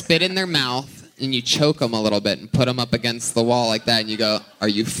 bro. spit in their mouth, and you choke them a little bit and put them up against the wall like that, and you go, "Are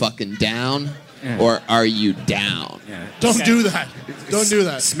you fucking down, or are you down?" Yeah. Don't do that. Don't do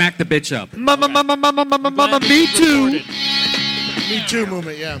that. Smack the bitch up. Mama, me too. Me too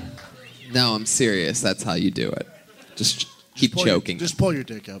movement. Yeah. No, I'm serious. That's how you do it. Just keep Pull choking. Just pull your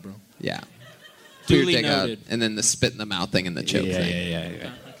dick out, bro. Yeah. Pull your Duly dick out, noted. and then the spit in the mouth thing and the choke thing.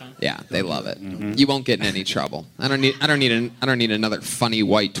 Yeah. Yeah, they love it. You won't get in any trouble. I don't need another funny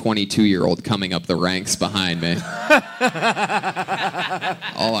white 22-year-old coming up the ranks behind me.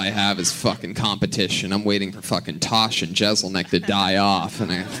 All I have is fucking competition. I'm waiting for fucking Tosh and Jeselnik to die off,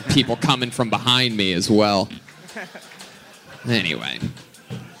 and I have people coming from behind me as well. Anyway,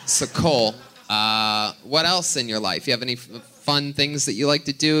 so Cole, what else in your life? You have any fun things that you like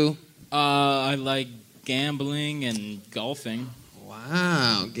to do? I like gambling and golfing.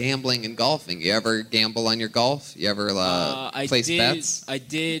 Wow, gambling and golfing. You ever gamble on your golf? You ever place bets? I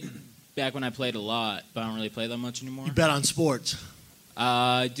did back when I played a lot, but I don't really play that much anymore. You bet on sports.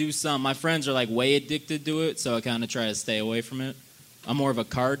 I do some. My friends are like way addicted to it, so I kind of try to stay away from it. I'm more of a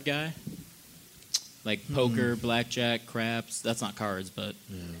card guy. Like poker, blackjack, craps. That's not cards, but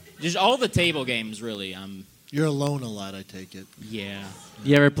just all the table games, really. You're alone a lot, I take it. Yeah.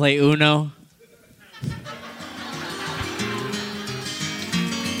 You ever play Uno?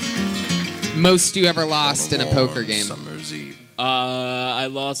 Most you ever lost in a poker game? I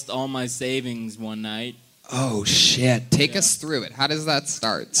lost all my savings one night. Oh, shit. Take us through it. How does that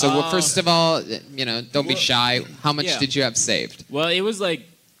start? So, first of all, don't be shy. How much did you have saved? Well, it was like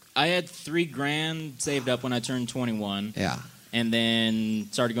I had $3,000 saved up when I turned 21. Yeah. And then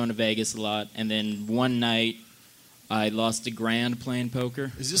started going to Vegas a lot. And then one night, I lost $1,000 playing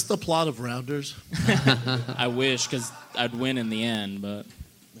poker. Is this the plot of Rounders? I wish, because I'd win in the end, but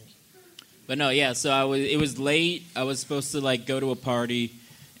no, yeah. So it was late. I was supposed to go to a party,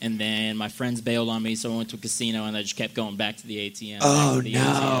 and then my friends bailed on me, so I went to a casino, and I just kept going back to the ATM. Oh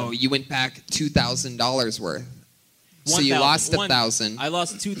no! You went back $2,000 worth. So you lost $1,000. I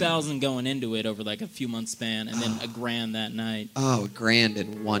lost $2,000 going into it over a few months span, and then $1,000 that night. Oh, $1,000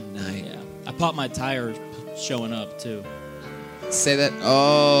 in one night. Yeah, I popped my tire showing up too. Say that.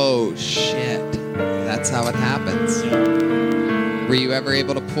 Oh shit! That's how it happens. Yeah. Were you ever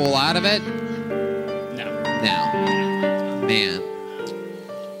able to pull out of it? No. Man.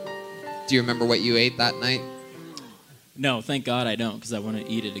 Do you remember what you ate that night? No, thank God I don't, because I want to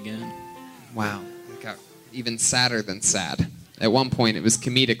eat it again. Wow. It got even sadder than sad. At one point, it was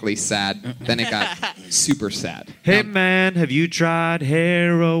comedically sad. Then it got super sad. Hey, man, have you tried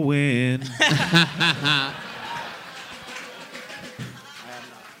heroin?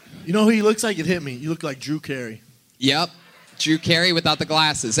 You know who he looks like? It hit me. You look like Drew Carey. Yep. Drew Carey without the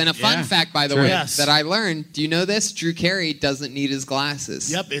glasses. And a fun fact, by the way, that I learned. Do you know this? Drew Carey doesn't need his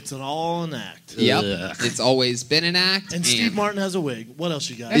glasses. Yep, it's all an act. Yep. It's always been an act. And Steve Martin has a wig. What else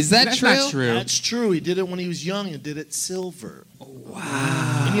you got? Is that true? Not true? That's true. He did it when he was young and did it silver.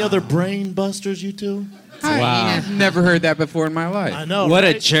 Wow. Any other brain busters, you two? I've never heard that before in my life. I know. What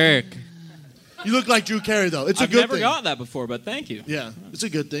right? a jerk. You look like Drew Carey, though. It's a I've good never thing. got that before, but thank you. Yeah, it's a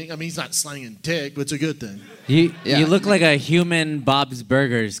good thing. I mean, he's not slanging dick, but it's a good thing. You look like a human Bob's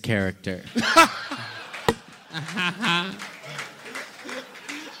Burgers character.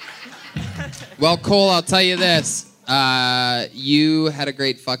 Well, Cole, I'll tell you this. You had a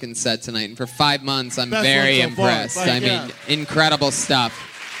great fucking set tonight. And for 5 months, I'm Best very one so far. impressed. Like, I mean, incredible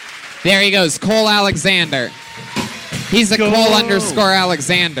stuff. There he goes, Cole Alexander. He's a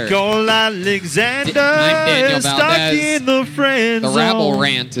Cole_Alexander. Cole Alexander. I'm Daniel stuck Valdez. in the friend The zone. Rabble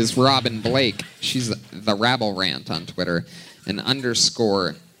Rant is Robin Blake. She's the Rabble Rant on Twitter. And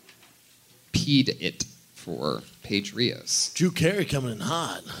 _ P'd it for Paige Rios. Drew Carey coming in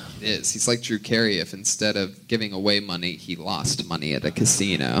hot. It is. He's like Drew Carey if instead of giving away money, he lost money at a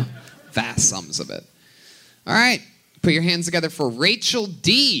casino. Vast sums of it. All right. Put your hands together for Rachel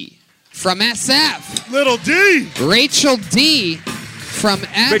D. from SF. Little D. Rachel D. from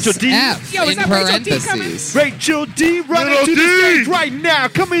SF Rachel D. Yo, is in that Rachel D parentheses. Rachel D. running Little to D. the stage right now.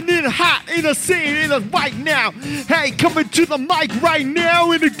 Coming in hot in a scene in a right now. Hey, coming to the mic right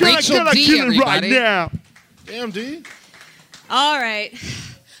now. And gonna Rachel D, kill it right everybody. now. Damn, D. All right.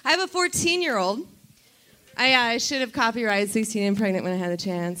 I have a 14-year-old. I should have copyrighted 16 and pregnant when I had the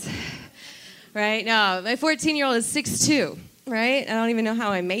chance. Right? No, my 14-year-old is 6'2", right? I don't even know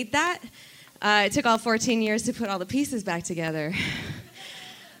how I made that. It took all 14 years to put all the pieces back together.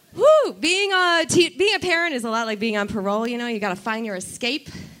 Woo! Being a parent is a lot like being on parole, you know? You got to find your escape.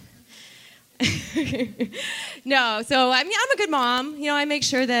 No, so I mean, I'm a good mom. You know, I make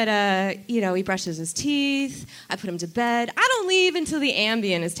sure that, he brushes his teeth. I put him to bed. I don't leave until the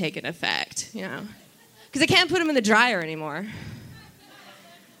Ambien has taken effect, you know? Because I can't put him in the dryer anymore.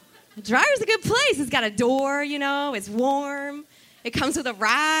 The dryer's a good place. It's got a door, you know? It's warm. It comes with a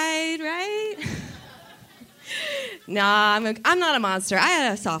ride, right? Nah, I'm not a monster. I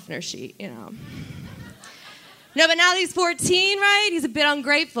had a softener sheet, you know. No, but now that he's 14, right? He's a bit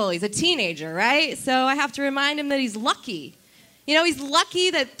ungrateful. He's a teenager, right? So I have to remind him that he's lucky. You know, he's lucky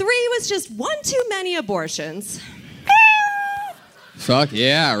that 3 was just one too many abortions. Fuck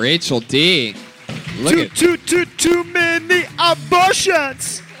yeah, Rachel D. Look at Too many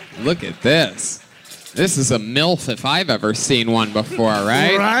abortions. Look at this. This is a MILF if I've ever seen one before,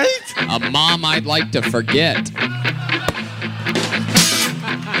 right? Right? A mom I'd like to forget.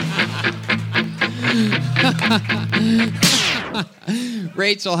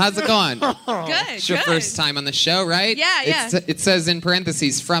 Rachel, how's it going? Good. It's your first time on the show, right? Yeah. It says in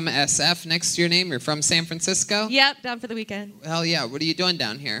parentheses, from SF next to your name. You're from San Francisco? Yep, down for the weekend. Hell yeah. What are you doing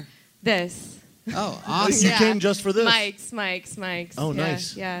down here? This. Oh, awesome. You came just for this? Mike's. Oh, Yeah,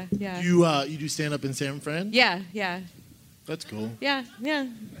 nice. Yeah. You do stand up in San Fran? Yeah. That's cool. Yeah.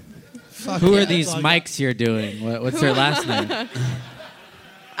 Who are these mics you're doing? What's their last name?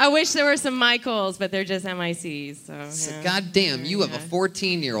 I wish there were some Michaels, but they're just MICs. So, yeah. God damn, you have a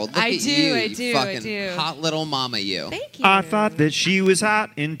 14-year-old. Look I at do, you, I you do, fucking I do. hot little mama, you. Thank you. I thought that she was hot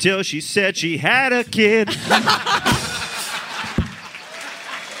until she said she had a kid.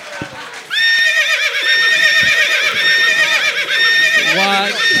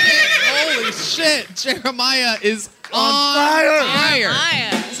 What? Holy shit! Jeremiah is on fire.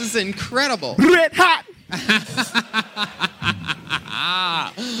 This is incredible. Red hot.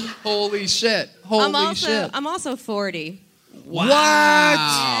 Holy shit! Holy shit! I'm also 40. Wow.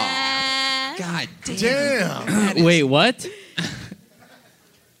 Yeah. God damn. Wait, what?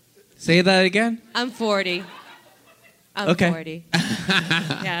 Say that again. I'm 40. I'm Okay. 40.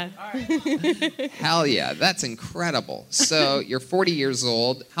 Yeah. Hell yeah, that's incredible. So you're 40 years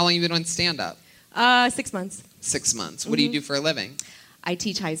old. How long have you been on stand-up? 6 months. 6 months. What do you do for a living? I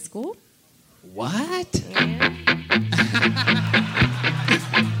teach high school. What?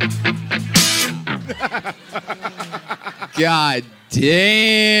 God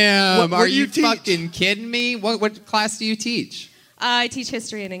damn. What Are do you you teach? fucking kidding me? What class do you teach? I teach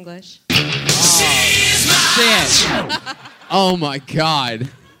history and English. Shit. Oh my God.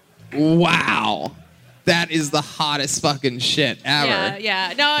 Wow. That is the hottest fucking shit ever.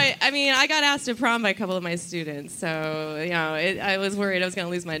 Yeah. No, I mean, I got asked to prom by a couple of my students, so I was worried I was going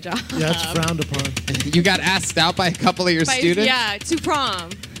to lose my job. Yeah, it's frowned upon. You got asked out by a couple of your students? Yeah, to prom.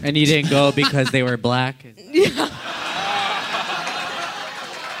 And you didn't go because they were black? Yeah.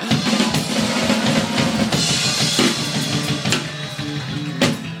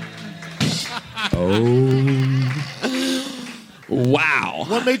 Wow.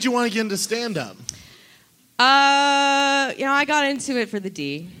 What made you want to get into stand-up? I got into it for the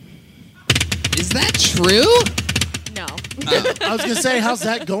D. Is that true? No. I was going to say, how's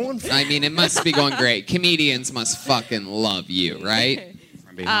that going? I mean, it must be going great. Comedians must fucking love you, right?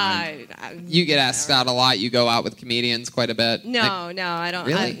 You get asked out a lot. You go out with comedians quite a bit. No, I don't.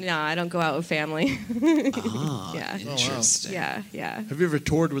 Really? I don't go out with family. Yeah. Interesting. Yeah. Have you ever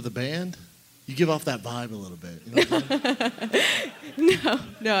toured with a band? You give off that vibe a little bit. You know what I'm saying?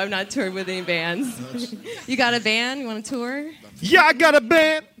 No, I'm not toured with any bands. You got a band? You want to tour? Yeah, I got a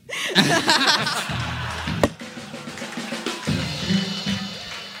band.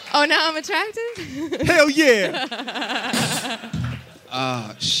 Oh, now I'm attractive? Hell yeah.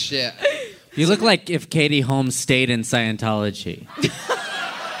 Oh, shit. You look like if Katie Holmes stayed in Scientology.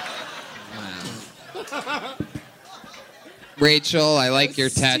 Rachel, I like your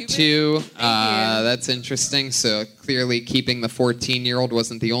tattoo. That's interesting. So clearly keeping the 14-year-old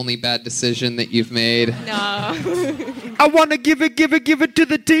wasn't the only bad decision that you've made. No. I want to give it to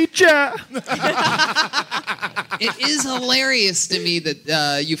the teacher. It is hilarious to me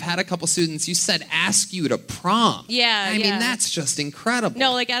that you've had a couple students, you said, ask you to prom. Yeah, I mean, that's just incredible.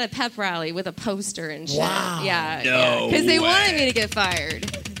 No, like at a pep rally with a poster and shit. Wow. Yeah. No Because they way. wanted me to get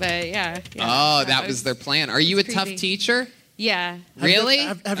fired. But yeah. Oh, that was their plan. Are you a tough creepy. teacher? Yeah. Really?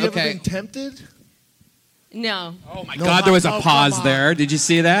 Have you ever been tempted? No. Oh my God, there was a pause there. Did you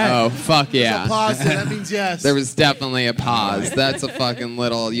see that? Oh, fuck yeah. There's a pause, so that means yes. There was definitely a pause. That's a fucking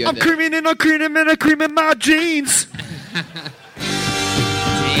little... You had to- creaming and I'm creaming my jeans.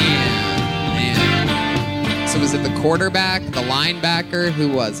 Man. So was it the quarterback, the linebacker? Who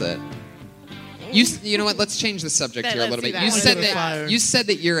was it? You know what? Let's change the subject here a little bit. You said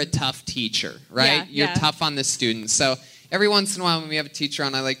that you're a tough teacher, right? You're tough on the students. So every once in a while when we have a teacher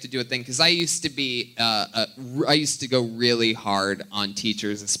on, I like to do a thing because I used to be, I used to go really hard on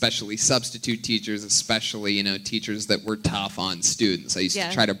teachers, especially substitute teachers, especially teachers that were tough on students. I used to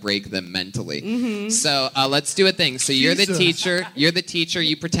try to break them mentally. Mm-hmm. So let's do a thing. So you're the teacher. You're the teacher.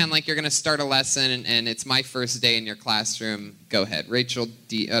 You pretend like you're going to start a lesson, and it's my first day in your classroom. Go ahead, Rachel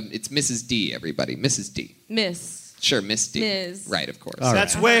D. It's Mrs. D. Everybody, Mrs. D. Miss. Sure, Miss D. Ms. Right, of course.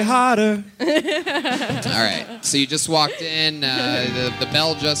 That's way harder. All right. So you just walked in. The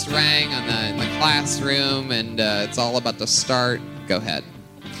bell just rang in the classroom, and it's all about to start. Go ahead.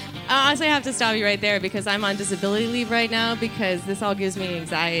 Honestly, I have to stop you right there because I'm on disability leave right now because this all gives me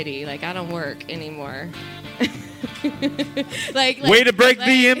anxiety. Like, I don't work anymore. Way to break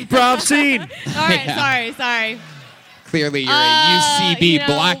the improv scene. All right, sorry. Clearly, you're a UCB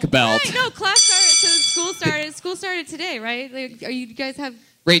black belt. Right, no, class starts. School started today, right? Like, are you guys have?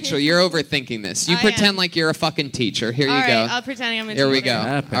 Rachel, you're overthinking this. You I pretend am. like you're a fucking teacher. Here All you go. right, I'll pretend I'm a Here we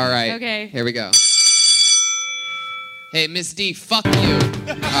teacher. go. All right. Okay. Here we go. Hey, Miss D, fuck you. All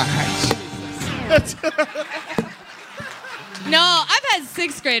right. No, I've had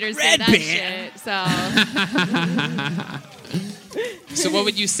sixth graders say that shit. So So what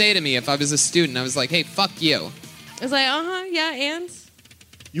would you say to me if I was a student? I was like, hey, fuck you. I was like, yeah, and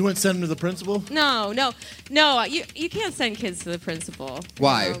You wouldn't send him to the principal? no. You can't send kids to the principal.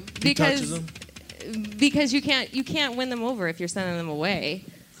 Why? You know, He touches because you can't win them over if you're sending them away.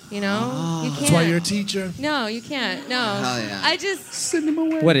 You know, you can't. That's why you're a teacher. No, you can't. No. Hell yeah. I just Send him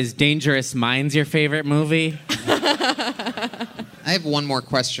away. What is Dangerous Minds your favorite movie? I have one more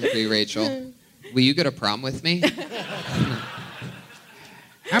question for you, Rachel. Will you go to prom with me?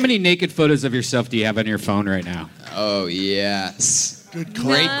 How many naked photos of yourself do you have on your phone right now? Oh, yes. Good call.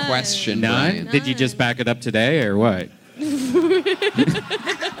 Great None. question, None? Brian. Did you just back it up today or what?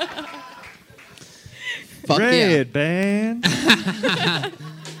 Fuck Red band.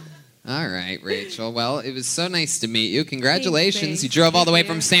 All right, Rachel. Well, it was so nice to meet you. Congratulations. Thanks. You drove all the way Thank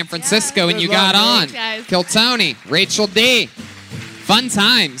from you. San Francisco and Good you luck, got on. Thanks, guys. Kill Tony, Rachel D. Fun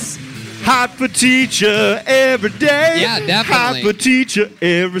times. Hot for teacher every day. Yeah, definitely. Hot for teacher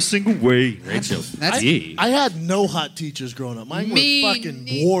every single way. Rachel. That's I had no hot teachers growing up. Mine Me were fucking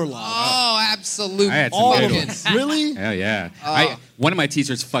nei- warlocks. Oh, absolute. I had some All good of them. ones. Really? Hell yeah. Oh. One of my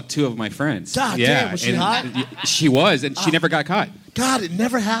teachers fucked two of my friends. God yeah, damn, was she and hot? She was, and she never got caught. God, it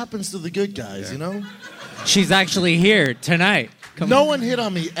never happens to the good guys, you know? She's actually here tonight. No one hit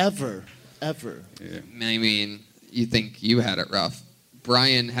on me ever. Ever. I mean, you think you had it rough.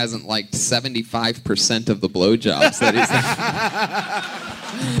 Brian hasn't liked 75% of the blowjobs that he's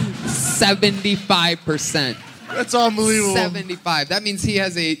 75%. That's unbelievable. 75. That means he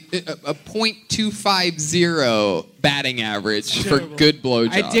has a .250 batting average for good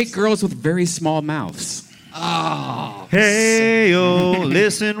blowjobs. I date girls with very small mouths. Oh. Hey, oh,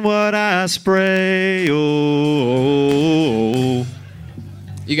 listen what I spray, oh.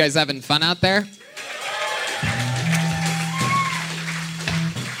 You guys having fun out there?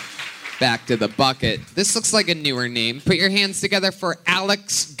 Back to the bucket. This looks like a newer name. Put your hands together for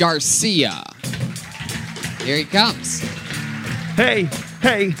Alex Garcia. Here he comes. Hey,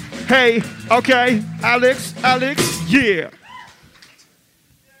 okay, Alex, yeah.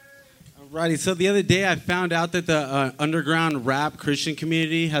 Alrighty, so the other day I found out that the underground rap Christian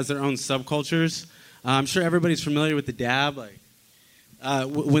community has their own subcultures. I'm sure everybody's familiar with the dab. Like,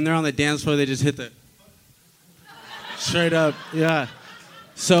 when they're on the dance floor, they just hit the straight up, yeah.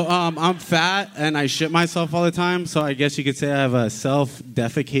 So I'm fat and I shit myself all the time, so I guess you could say I have a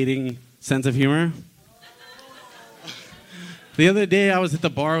self-defecating sense of humor. The other day I was at the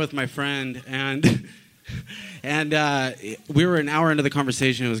bar with my friend and we were an hour into the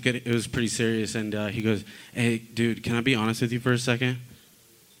conversation. It was pretty serious, and he goes, "Hey, dude, can I be honest with you for a second?"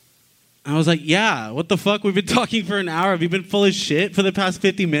 I was like, "Yeah, what the fuck? We've been talking for an hour. Have you been full of shit for the past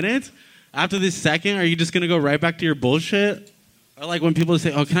 50 minutes? After this second, are you just gonna go right back to your bullshit?" Or like when people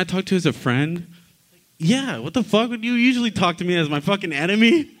say, "Oh, can I talk to you as a friend?" Yeah, what the fuck would you usually talk to me as my fucking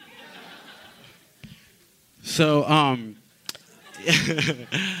enemy? So,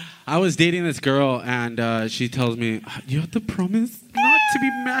 I was dating this girl, and she tells me, "You have to promise not to be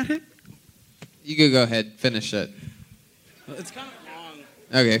mad at." You could go ahead, finish it. It's kind of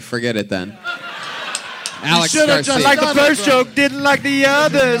long. Okay, forget it then. Alex Should've Garcia. just like the first joke, didn't like the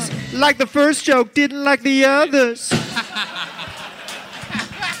others. Like the first joke, didn't like the others.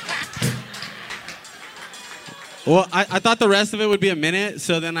 Well, I thought the rest of it would be a minute,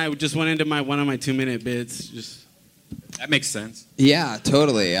 so then I just went into one of my 2-minute bits. That makes sense. Yeah,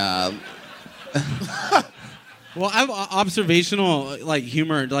 totally. Well, I have observational like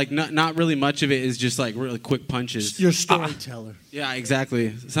humor. Like not really much of it is just like really quick punches. You're a storyteller. Yeah,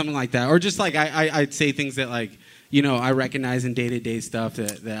 exactly. Something like that. Or just like I'd say things that like, you know, I recognize in day-to-day stuff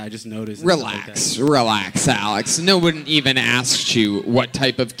that I just notice. Relax, relax, Alex. No one even asked you what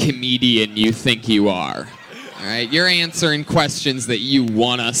type of comedian you think you are. All right, you're answering questions that you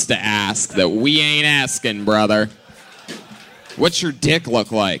want us to ask that we ain't asking, brother. What's your dick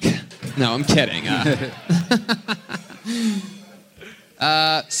look like? No, I'm kidding.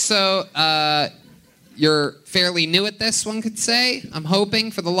 So, you're fairly new at this, one could say. I'm hoping,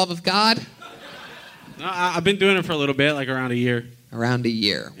 for the love of God. No, I've been doing it for a little bit, like around a year. Around a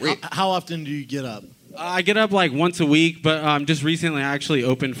year. How often do you get up? I get up like once a week, but just recently I actually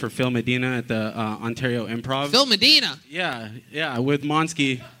opened for Phil Medina at the Ontario Improv. Phil Medina? Yeah, with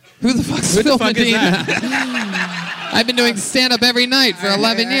Monsky. Who the fuck's Who Phil the fuck is Medina? that? I've been doing stand-up every night for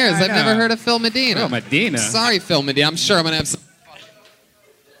 11 years. I've never heard of Phil Medina. Phil Medina? Sorry, Phil Medina. I'm sure I'm going to have some...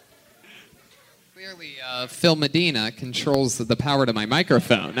 Clearly, Phil Medina controls the power to my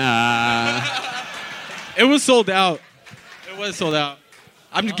microphone. It was sold out. It was sold out.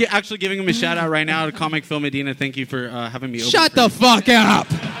 I'm actually giving him a shout out right now to comic Phil Medina. Thank you for having me open. Shut the fuck up!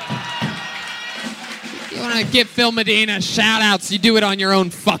 You want to give Phil Medina shout-outs, you do it on your own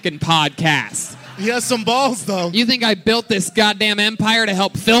fucking podcast. He has some balls, though. You think I built this goddamn empire to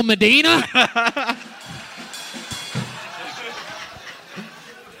help Phil Medina?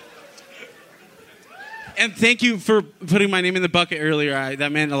 And thank you for putting my name in the bucket earlier.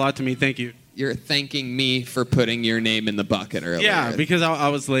 That meant a lot to me. Thank you. You're thanking me for putting your name in the bucket earlier. Yeah, because I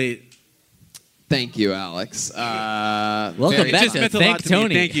was late. Thank you, Alex. Welcome back Just to meant a Thank lot to Tony.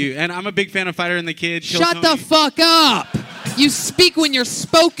 Me. Thank you. And I'm a big fan of Fighter and the Kid. Kill Shut Tony. the fuck up! You speak when you're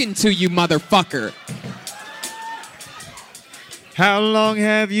spoken to, you motherfucker. How long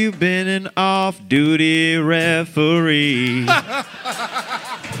have you been an off-duty referee?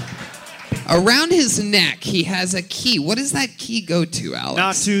 Around his neck, he has a key. What does that key go to, Alex?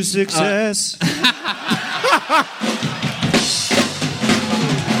 Not to success.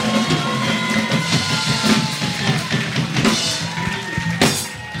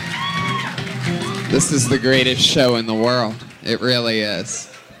 This is the greatest show in the world. It really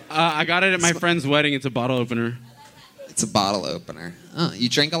is. I got it at my friend's wedding. It's a bottle opener. It's a bottle opener. Oh, you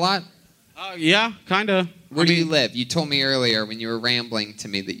drink a lot? Yeah, kind of. Where do you live? You told me earlier when you were rambling to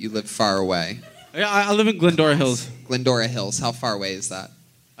me that you live far away. Yeah, I live in Glendora Hills. Glendora Hills. How far away is that?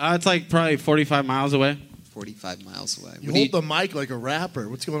 It's like probably 45 miles away. 45 miles away. You hold the mic like a rapper.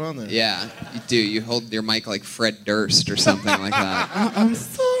 What's going on there? Yeah, you do. You hold your mic like Fred Durst or something like that. I'm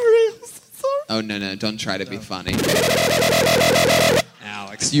sorry. I'm so sorry. Oh, no. Don't try to be funny.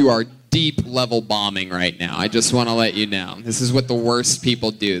 Alex, you are deep level bombing right now. I just want to let you know. This is what the worst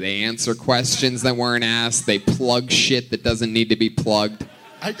people do. They answer questions that weren't asked. They plug shit that doesn't need to be plugged.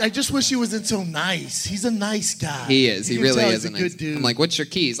 I just wish he wasn't so nice. He's a nice guy. He is. He You can really tell is he's a nice good dude. I'm like, what's your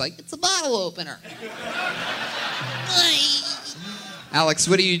key? He's like, it's a bottle opener. Alex,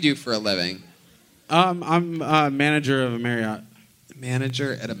 what do you do for a living? I'm a manager of a Marriott.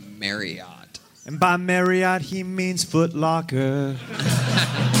 Manager at a Marriott. And by Marriott, he means Foot Locker.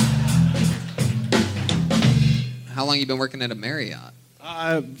 How long you been working at a Marriott?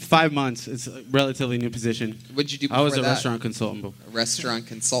 5 months. It's a relatively new position. What'd you do before I was a that? restaurant consultant before. A restaurant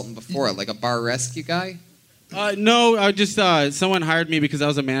consultant before, like a bar rescue guy? No, I just someone hired me because I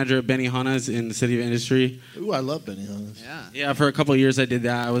was a manager at Benihana's in the City of Industry. Ooh, I love Benihana's. Yeah, for a couple of years I did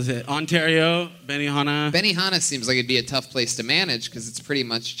that. I was at Ontario, Benihana. Benihana seems like it'd be a tough place to manage because it's pretty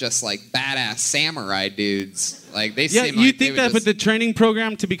much just like badass samurai dudes. Like they Yeah, seem you like think that with the training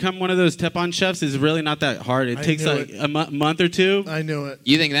program to become one of those Teppan chefs is really not that hard. It I takes knew like a month or two. I knew it.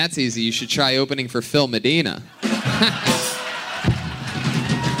 You think that's easy? You should try opening for Phil Medina.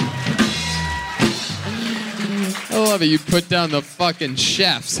 I love it. You put down the fucking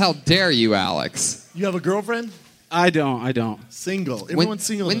chefs. How dare you, Alex? You have a girlfriend? I don't. Single. Everyone's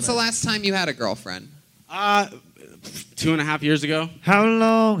single. When's the tonight. last time you had a girlfriend? 2.5 years ago. How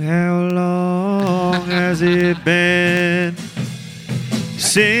long has it been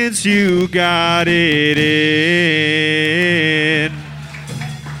since you got it in?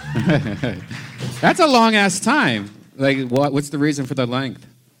 That's a long ass time. Like, what's the reason for the length?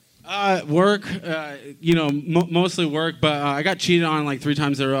 Work, mostly work, but I got cheated on like 3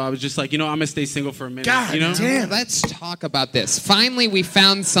 times in a row. I was just like, I'm going to stay single for a minute. God damn. Let's talk about this. Finally, we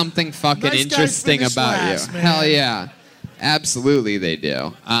found something fucking Nice guys interesting finish about last, you. man. Hell yeah. Absolutely, they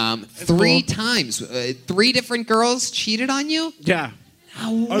do. 3 times. 3 different girls cheated on you? Yeah.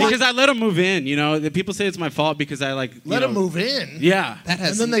 Because I let them move in, The people say it's my fault because I Let them move in? Yeah. That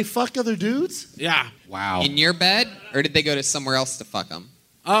And then they fuck other dudes? Yeah. Wow. In your bed? Or did they go to somewhere else to fuck them?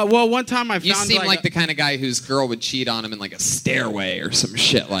 Well, one time I found You seem like the kind of guy whose girl would cheat on him in like a stairway or some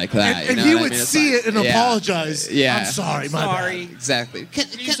shit like that. And you know he what I would mean? It's see like- it and yeah. apologize. Yeah. I'm sorry, my bad. Exactly.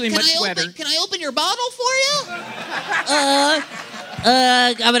 Usually much wetter. Can I open your bottle for you?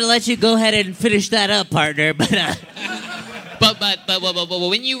 I'm gonna let you go ahead and finish that up, partner. But But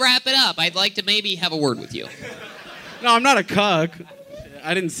when you wrap it up, I'd like to maybe have a word with you. No, I'm not a cuck.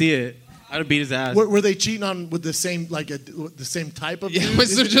 I didn't see it. I'd have beat his ass. Were they cheating on with the same the same type of? dude?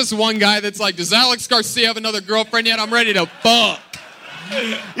 Was there just one guy that's like, does Alex Garcia have another girlfriend yet? I'm ready to fuck.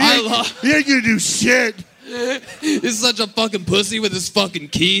 You ain't gonna do shit. He's such a fucking pussy with his fucking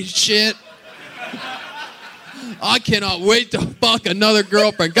key shit. I cannot wait to fuck another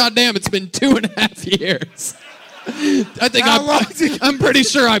girlfriend. God damn, it's been 2.5 years. I think I'm pretty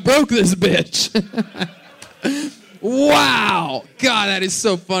sure I broke this bitch. Wow. God, that is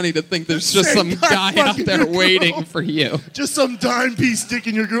so funny to think there's just some guy out there waiting for you. Just some dime piece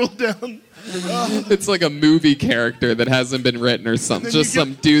sticking your girl down. It's like a movie character that hasn't been written or something. Just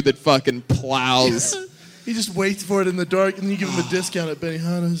some dude that fucking plows. He just waits for it in the dark, and then you give him a discount at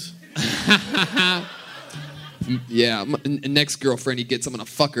Benihana's. Yeah, next girlfriend he gets, I'm gonna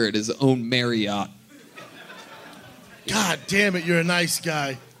fuck her at his own Marriott. God damn it, you're a nice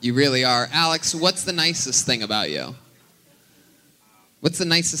guy. You really are. Alex, what's the nicest thing about you? What's the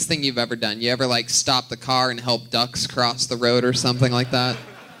nicest thing you've ever done? You ever, like, stop the car and help ducks cross the road or something like that?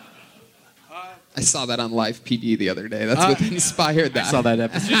 I saw that on Live PD the other day. That's what inspired that. I saw that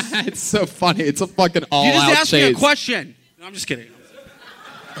episode. It's so funny. It's a fucking all-out You chase. just asked me a question. No, I'm just kidding.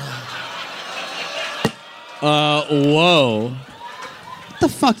 Whoa. What the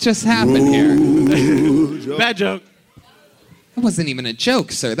fuck just happened here? Bad joke. That wasn't even a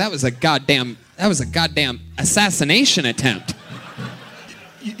joke, sir. That was a goddamn assassination attempt.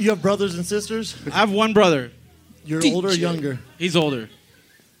 You have brothers and sisters? I have one brother. You're older or younger? He's older.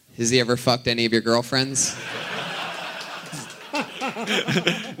 Has he ever fucked any of your girlfriends?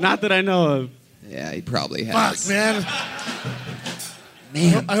 Not that I know of. Yeah, he probably has. Fuck, man.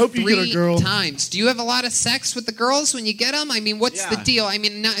 Man, I hope you get a 3 girl. times. Do you have a lot of sex with the girls when you get them? I mean, what's the deal? I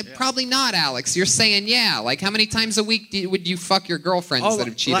mean, probably not, Alex. You're saying yeah. Like, how many times a week would you fuck your girlfriends that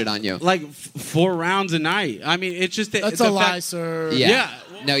have cheated on you? Like 4 rounds a night. I mean, it's just... That's a lie, sir. Yeah.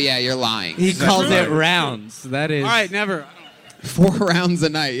 No, yeah, you're lying. He calls it rounds. That is. All right, never. 4 rounds a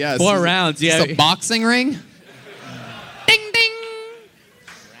night, yes. 4 rounds, yeah. It's a boxing ring? Ding, ding.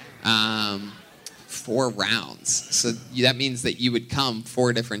 4 rounds. So that means that you would come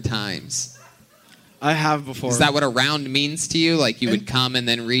 4 different times. I have before. Is that what a round means to you? Like you would come and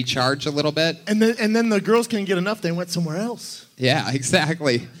then recharge a little bit? And then the girls can't get enough. They went somewhere else. Yeah,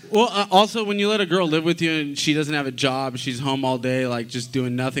 exactly. Well, also, when you let a girl live with you and she doesn't have a job, she's home all day, like just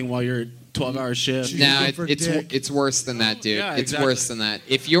doing nothing while you're 12-hour shift. No, it's worse than that, dude. Yeah, it's exactly. worse than that.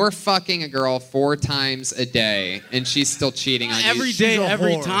 If you're fucking a girl 4 times a day and she's still cheating on you, Every day,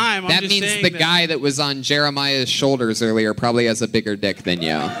 every time. that means the guy that was on Jeremiah's shoulders earlier probably has a bigger dick than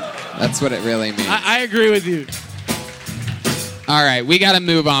you. That's what it really means. I agree with you. All right, we got to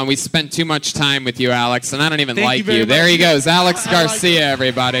move on. We spent too much time with you, Alex, and I don't even Thank like you very you. There much. he goes, Alex Garcia,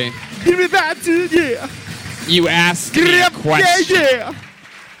 everybody. Give me that, dude. Yeah. You asked me a question. Yeah.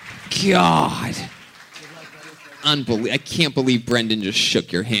 God. I can't believe Brendan just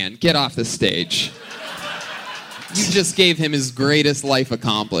shook your hand. Get off the stage. You just gave him his greatest life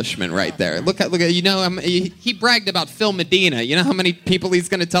accomplishment right there. Look at you know he bragged about Phil Medina. You know how many people he's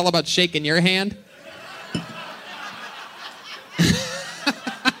going to tell about shaking your hand?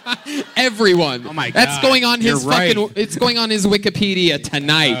 Everyone. Oh my God. That's going on his You're right. it's going on his Wikipedia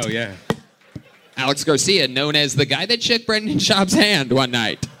tonight. Oh, yeah. Alex Garcia, known as the guy that shook Brendan Schaub's hand one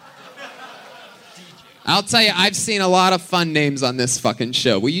night. I'll tell you, I've seen a lot of fun names on this fucking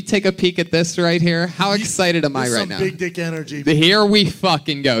show. Will you take a peek at this right here? How excited am I There's right some now? big dick energy. Here we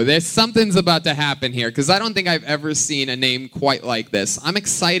fucking go. Something's about to happen here because I don't think I've ever seen a name quite like this. I'm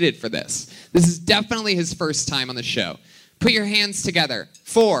excited for this. This is definitely his first time on the show. Put your hands together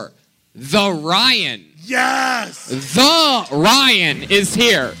for The Ryan. Yes! The Ryan is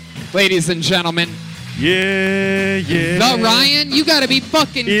here, ladies and gentlemen. Yeah. The Ryan? You gotta be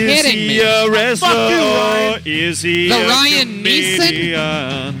fucking kidding me. Is he a wrestler? Fuck you, Ryan. Is he The a Ryan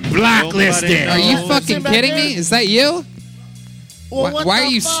comedian? Blacklisted. Are you Oh, fucking back kidding there? me? Is that you? Well, what Why the are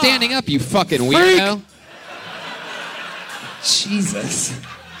you fuck? standing up, you fucking weirdo? Jesus.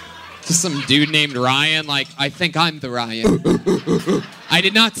 Just some dude named Ryan, like, I think I'm the Ryan. I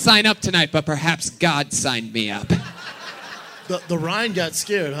did not sign up tonight, but perhaps God signed me up. The Ryan got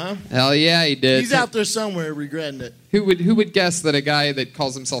scared, huh? Hell yeah, he did. He's out there somewhere regretting it. Who would guess that a guy that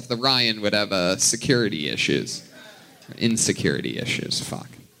calls himself the Ryan would have security issues? Insecurity issues, fuck.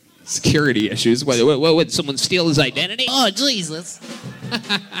 Security issues? What, would someone steal his identity? Oh, Jesus.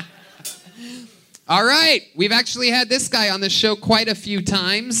 All right, we've actually had this guy on the show quite a few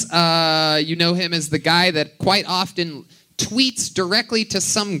times. You know him as the guy that quite often tweets directly to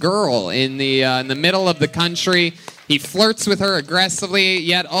some girl in the middle of the country. He flirts with her aggressively,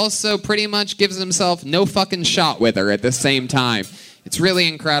 yet also pretty much gives himself no fucking shot with her at the same time. It's really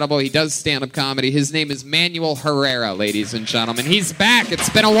incredible. He does stand-up comedy. His name is Manuel Herrera, ladies and gentlemen. He's back. It's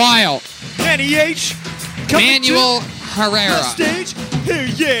been a while. Manny H. Manuel Herrera. Stage. Here,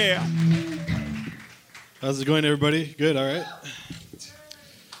 yeah. How's it going, everybody? Good, all right.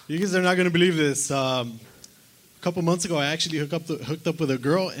 You guys are not going to believe this. couple months ago, I actually hooked up with a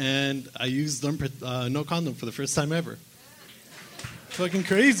girl, and I used no condom for the first time ever. Fucking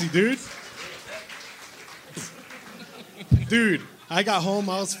crazy, dude. Dude, I got home,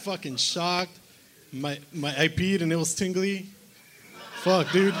 I was fucking shocked. I peed and it was tingly.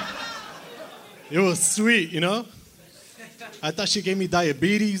 Fuck, dude. It was sweet, you know? I thought she gave me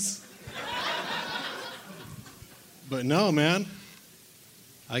diabetes. But no, man.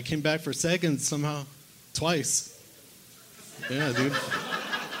 I came back for seconds somehow. Twice. Yeah, dude.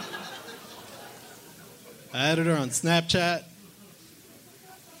 I added her on Snapchat.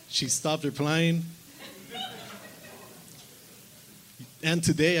 She stopped replying. And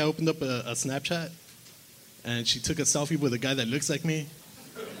today I opened up a Snapchat, and she took a selfie with a guy that looks like me.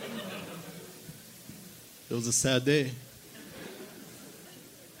 It was a sad day.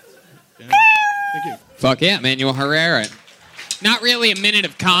 Yeah. Thank you. Fuck yeah, Manuel Herrera. Not really a minute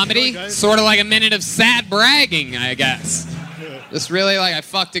of comedy, sort of like a minute of sad bragging, I guess. Just really like I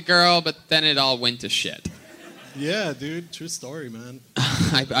fucked a girl, but then it all went to shit. Yeah, dude. True story, man.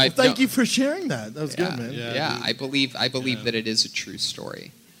 Thank you for sharing that. That was good, man. Yeah, I believe that it is a true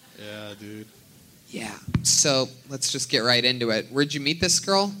story. Yeah, dude. Yeah. So let's just get right into it. Where'd you meet this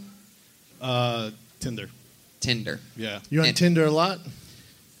girl? Tinder. Tinder. Yeah. You on Tinder a lot?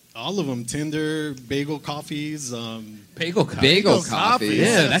 All of them. Tinder, bagel coffees. Bagel coffee. Bagel coffee.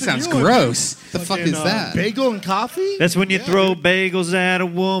 Yeah, that sounds gross. The fuck is that? Bagel and coffee? That's when you throw bagels at a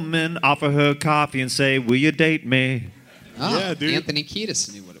woman, offer her coffee, and say, "Will you date me?" Oh, Yeah, dude. Anthony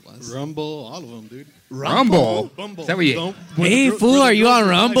Kiedis knew what it was. Rumble, all of them, dude. Rumble? Bumble. Is that what you... Don't- Hey, fool, are you on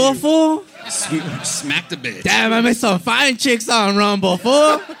Rumble, fool? Smack the bitch. Damn, I met some fine chicks on Rumble,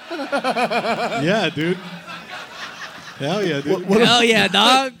 fool. Yeah, dude. Hell yeah, dude. Hell yeah,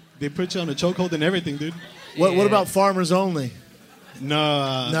 dog. They put you on a chokehold and everything, dude. What about farmers only? No,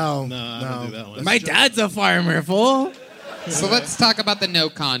 I No. don't do that one. My dad's a farmer, fool. So let's talk about the no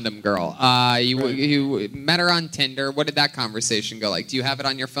condom girl. You met her on Tinder. What did that conversation go like? Do you have it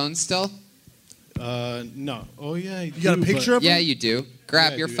on your phone still? No. Oh, yeah. You got a picture of her? Yeah, you do.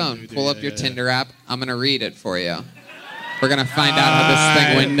 Grab Yeah, your I do, phone. I do, Pull yeah, up your yeah, Tinder app. I'm going to read it for you. We're going to find out how this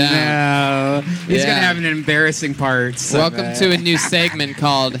thing went down. No. He's Yeah. going to have an embarrassing part. Welcome to a new segment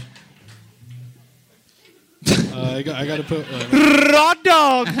called I got to put... Raw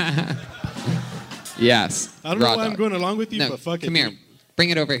dog. Yes. I don't know Raw why I'm dog. going along with you, No, but fuck it. come here. dude. Bring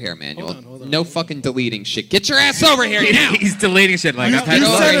it over here, Manuel. Hold on. No fucking deleting shit. Get your ass over here now. He's deleting shit like I've had Get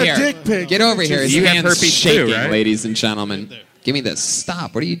over sent a here. dick pic. Get over here. His You have hand's herpes too, shaking, right? ladies and gentlemen. Give me this.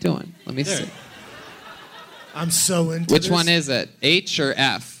 Stop. What are you doing? Let me see. I'm so into Which this. one is it? H or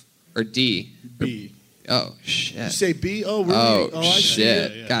F or D? B. Oh shit. You say B? Oh, really? Oh, I see.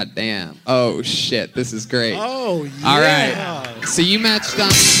 shit. Yeah. God damn. Oh shit. This is great. Oh, yeah. All right. So you matched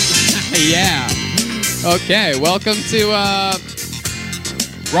on. Yeah. Okay. Welcome to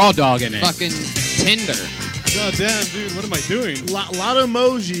raw dog in it. fucking Tinder. God damn, dude. What am I doing? Lot of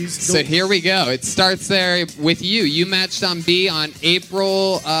emojis. So here we go. It starts there with you. You matched on B on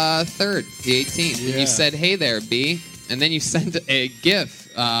April 3rd, the 18th. And Yeah. you said, "Hey there, B." And then you sent a GIF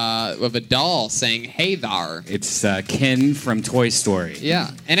of a doll saying, "Hey thar." It's Ken from Toy Story.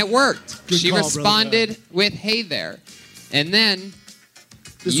 Yeah. And it worked. Good She call, responded with, "Hey there." And then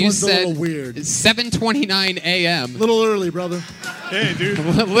This you one's a said little weird. 7:29 a.m. Little early, brother. Hey, dude.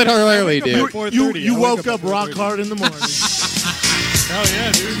 Little early, I wake dude. up at 4:30. You I woke up at rock 4:30. hard in the morning. Hell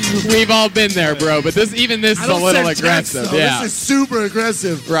yeah, dude. We've all been there, bro. But this is I a don't little send texts, aggressive. though. Yeah. This is super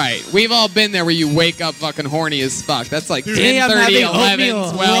aggressive. Right. We've all been there where you wake up fucking horny as fuck. That's like Hey, I'm 10:30, having 11,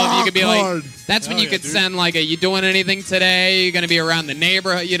 oatmeal. 12. You could be Rock like, hard. that's when Hell you yeah, could dude. send like you doing anything today? You're going to be around the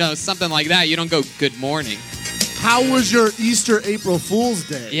neighborhood, something like that. You don't go good morning. How was your Easter April Fool's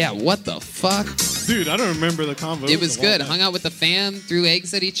Day? Yeah, what the fuck? Dude, I don't remember the convo. It was a while good. back. Hung out with the fam, threw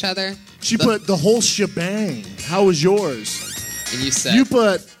eggs at each other. She put the whole shebang. How was yours? And you said, You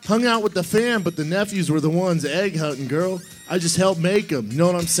put hung out with the fam, but the nephews were the ones egg hunting, girl. I just helped make them. You know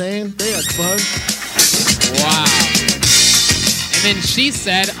what I'm saying? They had fun. wow. And then she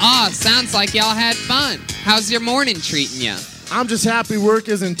said, sounds like y'all had fun. How's your morning treating ya? I'm just happy work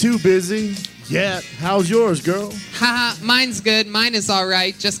isn't too busy yet. How's yours, girl? Haha, mine's good. Mine is all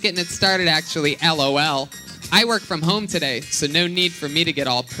right. Just getting it started, actually. LOL. I work from home today, so no need for me to get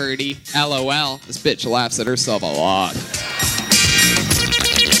all purty. LOL. This bitch laughs at herself a lot.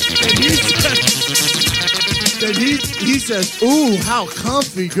 Then he says, ooh, how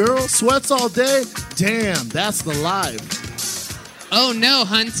comfy, girl. Sweats all day? Damn, that's the life. Oh no,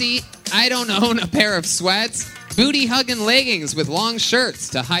 Hunty. I don't own a pair of sweats. Booty hugging leggings with long shirts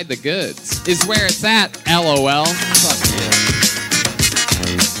to hide the goods is where it's at. LOL. Fuck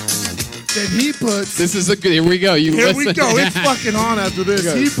Then he puts. This is a good. Here we go. You Here listen. we go. It's fucking on after this.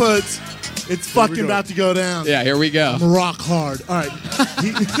 Here we He go. puts. It's fucking about to go down. Yeah, here we go. I'm rock hard. All right.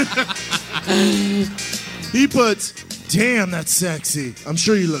 He puts. Damn, that's sexy. I'm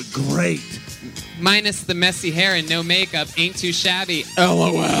sure you look great. Minus the messy hair and no makeup, ain't too shabby.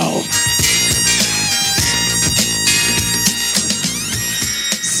 LOL.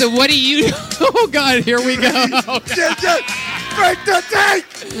 So what do you? Oh God, here we go. Break the tape.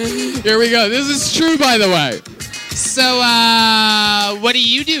 Here we go. This is true, by the way. So, what do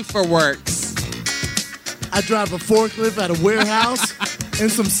you do for works? I drive a forklift at a warehouse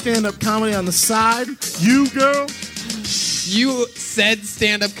and some stand-up comedy on the side. You, girl? You said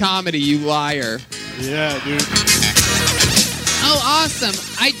stand-up comedy, you liar. Yeah, dude. Oh, awesome.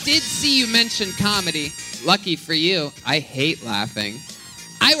 I did see you mention comedy. Lucky for you, I hate laughing.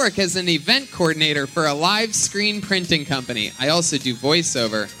 I work as an event coordinator for a live screen printing company. I also do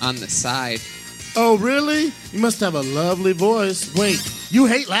voiceover on the side. Oh, really? You must have a lovely voice. Wait, you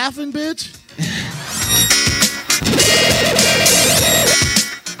hate laughing, bitch?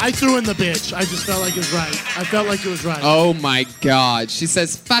 I threw in the bitch. I just felt like it was right. I felt like it was right. Oh my God. She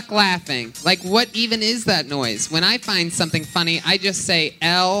says, fuck laughing. Like, what even is that noise? When I find something funny, I just say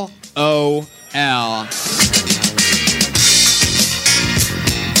LOL.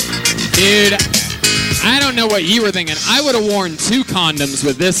 Dude, I don't know what you were thinking. I would have worn 2 condoms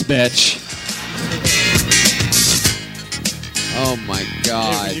with this bitch. Oh my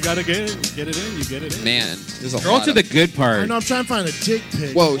God. Hey, you gotta get it in. You get it in. Man, there's a Girl lot to of... the good I part. know, I'm trying to find a dick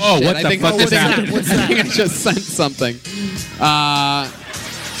pic. Whoa, shit. what I the think, fuck is that? What's I that? think I just sent something.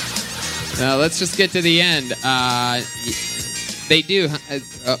 Now let's just get to the end. They do.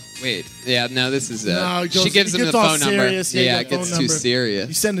 Wait. Yeah, no, this is it. No, it she goes- gives it him gets the all phone number. serious. Yeah, Yeah, you it got gets phone too number. serious.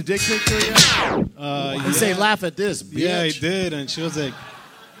 You send a dick pic to her yet? You say, laugh at this, bitch. Yeah, I did, and she was like,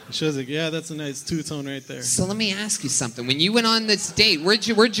 yeah, that's a nice two-tone right there. So let me ask you something. When you went on this date, where'd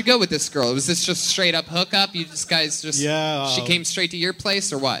you go with this girl? Was this just straight up hookup? You just guys just Yeah. She came straight to your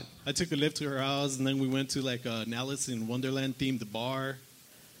place or what? I took a lift to her house, and then we went to like an Alice in Wonderland themed bar.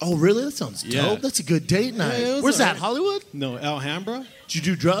 Oh, really? That sounds dope. Yeah. That's a good date night. Yeah, it was Where's that, alright. Hollywood? No, Alhambra. Did you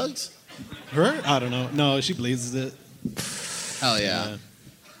do drugs? Her? I don't know. No, she blazes it. Hell yeah.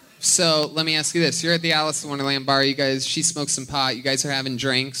 So let me ask you this: you're at the Alice in Wonderland bar. She smoked some pot. You guys are having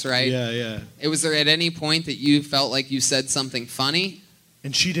drinks, right? Yeah. Was there at any point that you felt like you said something funny?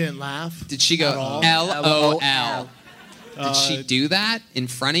 And she didn't laugh? Did she At go all? LOL? Did she do that in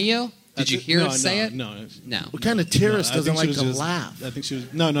front of you? Did you hear her say it? No. No. What kind of terrorist I doesn't think she like was to just- laugh? I think she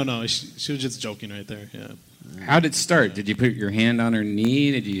was. No. She was just joking right there. Yeah. How'd it start? Did you put your hand on her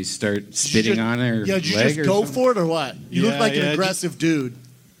knee? Did you start spitting on her Yeah, did you leg just or go something? for it or what? You look Yeah, like an yeah, aggressive dude.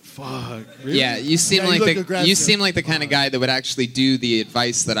 Fuck. Really? Yeah, you seem Yeah, you like look the aggressive. you seem like the kind of guy that would actually do the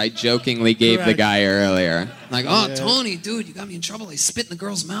advice that I jokingly gave the Correct. guy earlier. Like, oh Yeah. Tony, dude, you got me in trouble. I spit in the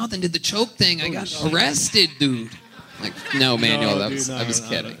girl's mouth and did the choke thing. I got arrested, dude. Like, no, Manuel, No, I dude, was no,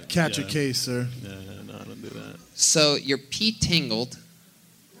 kidding. Catch a Yeah. case, sir. No, I don't do that. So your pee tingled.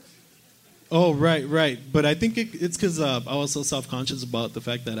 Oh, right. But I think it's because I was so self-conscious about the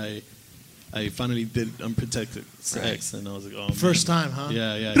fact that I finally did unprotected sex, and I was like, oh, First man. time, huh?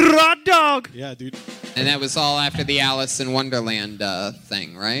 Yeah. Raw dog. Yeah, dude. And that was all after the Alice in Wonderland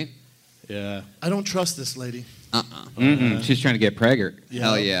thing, right? Yeah. I don't trust this lady. Mm-mm. She's trying to get pregnant.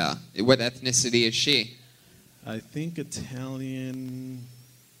 Hell yeah. What ethnicity is she? I think Italian.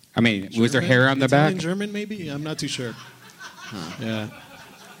 I mean, was her German? hair on the Italian, back? German, maybe. I'm not too sure. Yeah.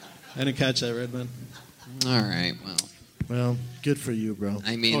 I didn't catch that, Redman. All right, well. Well, good for you, bro.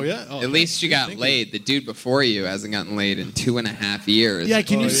 I mean, Oh, yeah? Oh, at least you got thank you. laid. The dude before you hasn't gotten laid in 2.5 years. Yeah,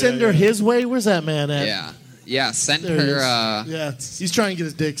 can you send her his way? Where's that man at? Yeah, send There he her. is. Yeah, he's trying to get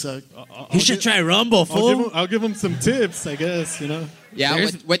his dick sucked. try Rumble, I'll give him some tips, I guess, you know. Yeah,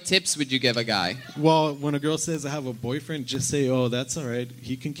 what tips would you give a guy? Well, when a girl says I have a boyfriend, just say, oh, that's all right.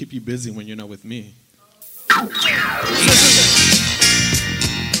 He can keep you busy when you're not with me.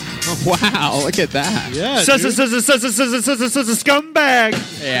 Wow, look at that. Yeah, Scumbag.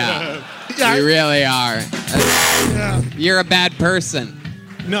 Yeah. You really are. You're a bad person.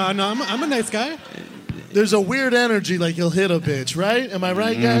 No, I'm a nice guy. There's a weird energy like he'll hit a bitch, right? Am I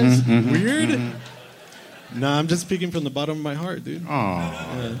right, guys? Weird? No, I'm just speaking from the bottom of my heart, dude.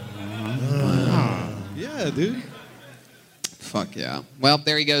 Yeah, dude. Fuck yeah. Well,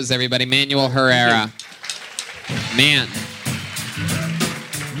 there he goes, everybody. Manuel Herrera. Man.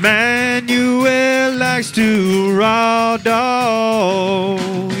 Manuel likes to raw dog.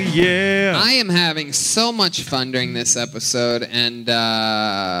 Yeah. I am having so much fun during this episode, and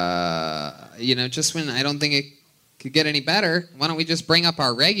just when I don't think it Could get any better. Why don't we just bring up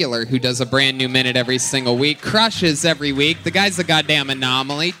our regular who does a brand new minute every single week, crushes every week. The guy's a goddamn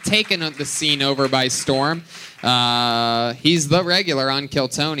anomaly, taking the scene over by storm. He's the regular on Kill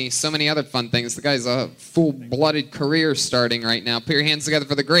Tony. So many other fun things. The guy's a full-blooded career starting right now. Put your hands together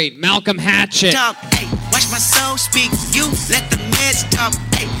for the great Malcolm Hatchett. Talk, hey, watch my soul speak. You let the meds talk.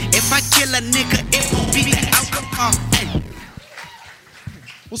 Hey, if I kill a nigga, it won't be alcohol. Hey.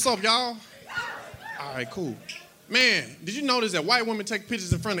 What's up, y'all? All right, cool. Man, did you notice that white women take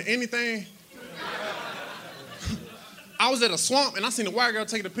pictures in front of anything? I was at a swamp and I seen a white girl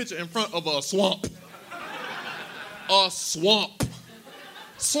taking a picture in front of a swamp. A swamp.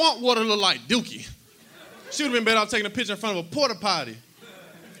 Swamp water look like dookie. She would have been better off taking a picture in front of a porta potty.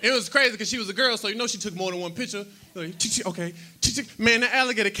 It was crazy because she was a girl, so you know she took more than one picture. Like, okay. Man, that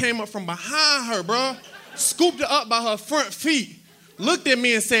alligator came up from behind her, bro. Scooped her up by her front feet. Looked at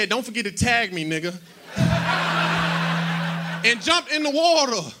me and said, "Don't forget to tag me, nigga." And jumped in the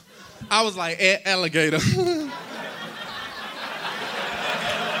water. I was like, alligator.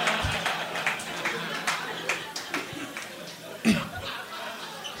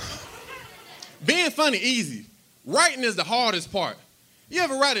 Being funny, easy. Writing is the hardest part. You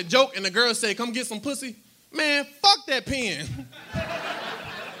ever write a joke and the girl say, "Come get some pussy"? Man, fuck that pen.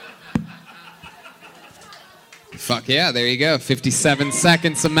 Fuck yeah, there you go. 57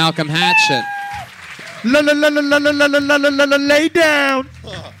 seconds of Malcolm Hatchett. Lay down.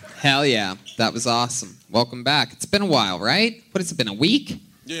 Hell yeah, that was awesome. Welcome back. It's been a while, right? What has it been, a week?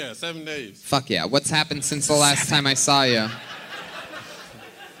 Yeah, 7 days. Fuck yeah. What's happened since the last time I saw you?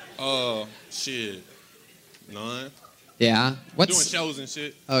 Shit. None. Yeah? Doing shows and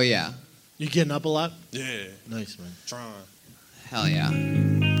shit. Oh, yeah. You getting up a lot? Yeah. Nice, man. Trying. Hell yeah.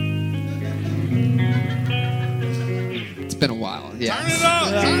 It's been a while, yeah. Turn it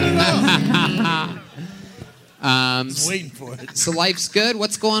up! Turn it up! Just waiting for it. So life's good?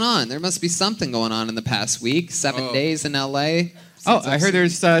 What's going on? There must be something going on in the past week. 7 days in L.A. Oh, I heard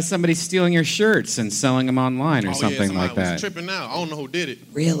there's somebody stealing your shirts and selling them online or something like that. Was tripping out. I don't know who did it.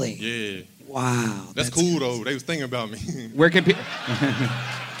 Really? Yeah. Wow. That's cool though. They was thinking about me. Where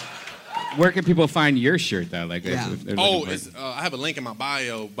can people find your shirt though? Like, if they're looking for it? I have a link in my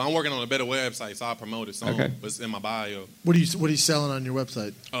bio, but I'm working on a better website, so I'll promote it soon. Okay. But it's in my bio. What are you selling on your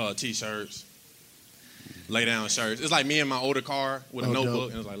website? T-shirts. Lay down shirts. It's like me in my older car with a notebook, dope.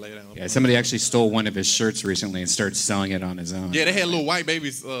 and it's like lay down. Yeah, somebody actually stole one of his shirts recently and started selling it on his own. Yeah, they had little white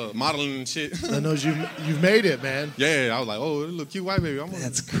babies modeling and shit. That knows you've made it, man. Yeah, I was like, oh, little cute white baby.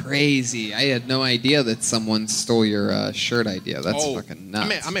 That's crazy. I had no idea that someone stole your shirt idea. That's fucking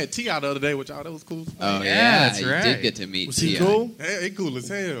nuts. I met T.I. the other day with y'all. That was cool. Oh, yeah, that's right. You did get to meet Was he T.I. cool? Hey, he cool as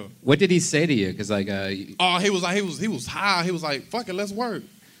hell. What did he say to you? Because like, He was high. He was like, fuck it, let's work.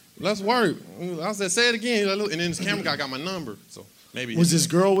 Let's work. I said, say it again. And then this camera guy got my number. So maybe. Was this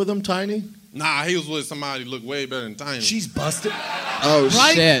girl with him tiny? Nah, he was with somebody who looked way better than Tiny. She's busted. Oh,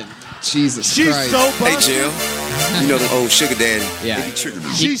 Right? shit. Jesus She's Christ. so Hey, busted. Jill. You know the old sugar daddy. Yeah. He triggered me.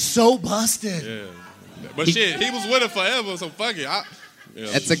 She's so busted. Yeah. But shit, he was with her forever, so fuck it.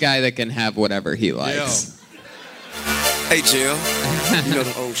 That's a guy that can have whatever he likes. Hey, Jill. You know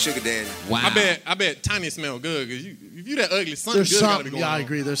the old sugar daddy. Wow. I bet Tiny smell good, because if you that ugly, something There's good gotta be something. going Yeah, I on.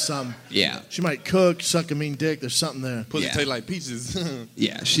 agree. There's something. Yeah. She might cook, suck a mean dick. There's something there. Pussy Yeah. taste like peaches.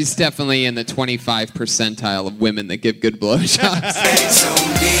 Yeah, she's definitely in the 25 percentile of women that give good blowjobs.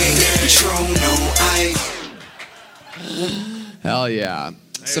 Hell yeah.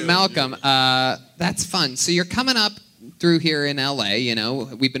 So Malcolm, that's fun. So you're coming up through here in LA, you know,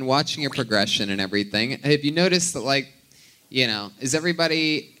 we've been watching your progression and everything. Have you noticed that, like, you know, is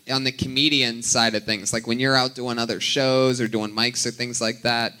everybody on the comedian side of things, like when you're out doing other shows or doing mics or things like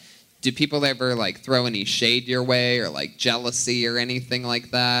that, do people ever like throw any shade your way or like jealousy or anything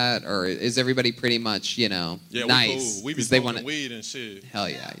like that? Or is everybody pretty much, you know, Yeah, nice? we cool. We be 'Cause they smoking wanna- weed and shit. Hell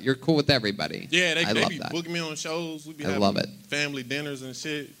yeah, you're cool with everybody. Yeah, they love be that. booking me on shows. We be I having love it. family dinners and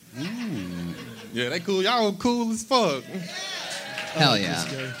shit. Yeah, they cool. Y'all cool as fuck. Hell yeah,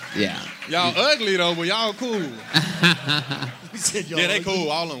 yeah. Y'all ugly though, but y'all cool. said y'all Yeah, they ugly. cool.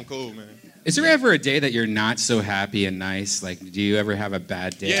 All of them cool, man. is there ever a day that you're not so happy and nice? Like, do you ever have a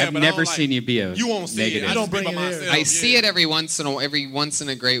bad day? Yeah, I've but I never don't seen you be a You won't see negative. it. I don't just be bring by it here. myself. I see it every once in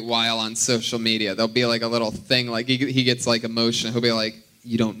a great while on social media. There'll be like a little thing, like he gets like emotional. He'll be like,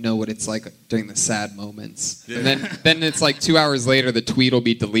 "You don't know what it's like during the sad moments." Yeah. And then it's like 2 hours later, the tweet will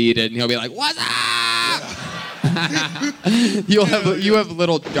be deleted, and he'll be like, "What's up?" you have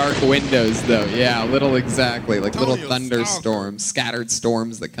little dark windows though. Yeah, little exactly like little Tony a thunderstorms, scattered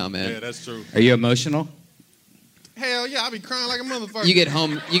storms that come in. Yeah, that's true. Are you emotional? Hell yeah, I be crying like a motherfucker. You get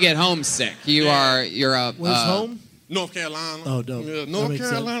homesick. You're a Where's home? North Carolina. Oh, dope. Yeah, That North makes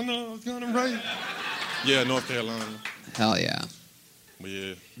sense. Carolina. Got it right. Yeah, North Carolina. Hell yeah.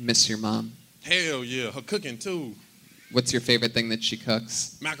 Yeah. Miss your mom. Hell yeah. Her cooking too. What's your favorite thing that she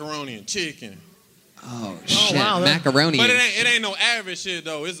cooks? Macaroni and chicken. Oh, shit. wow, Macaroni. But and it ain't no average shit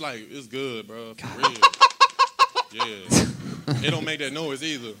though. It's like it's good, bro. For real. Yeah. It don't make that noise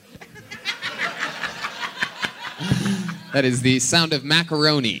either. That is the sound of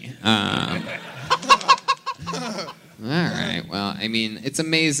macaroni. All right. Well, I mean, it's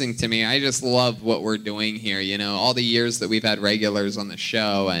amazing to me. I just love what we're doing here. You know, all the years that we've had regulars on the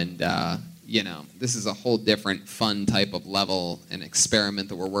show, and you know, this is a whole different fun type of level and experiment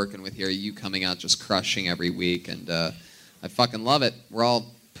that we're working with here. You coming out just crushing every week, and I fucking love it. We're all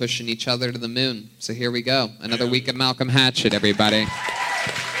pushing each other to the moon. So here we go. Another week of Malcolm Hatchet, everybody.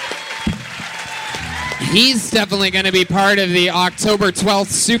 He's definitely going to be part of the October 12th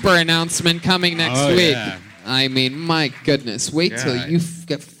super announcement coming next week. Yeah. I mean, my goodness. Wait till God. you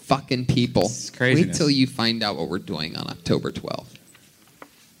get fucking people. craziness. Wait till you find out what we're doing on October 12th.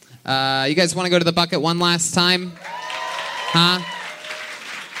 You guys want to go to the bucket one last time? Huh?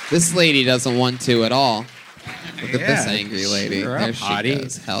 This lady doesn't want to at all. Look at this Yeah, angry lady. sure There up, she hottie.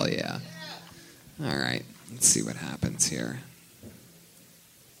 goes. Hell yeah. All right. Let's see what happens here.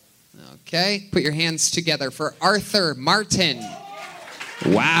 Okay. Put your hands together for Arthur Martin.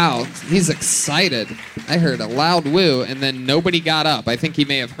 Wow. He's excited. I heard a loud woo, and then nobody got up. I think he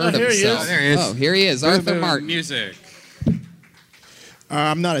may have heard here he himself. is. There he is. Oh, here he is. Arthur Martin. Music.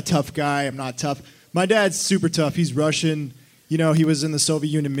 I'm not a tough guy. I'm not tough. My dad's super tough. He's Russian. You know, he was in the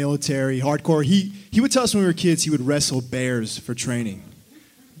Soviet Union military, hardcore. He would tell us when we were kids he would wrestle bears for training.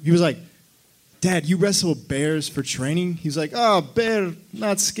 He was like, Dad, you wrestle bears for training? He's like, oh, bear,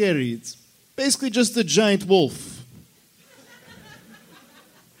 not scary. It's basically just a giant wolf.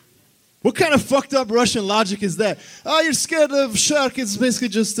 What kind of fucked up Russian logic is that? Oh, you're scared of shark. It's basically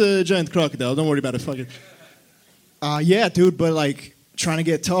just a giant crocodile. Don't worry about it. Fucking. Yeah, dude, but like trying to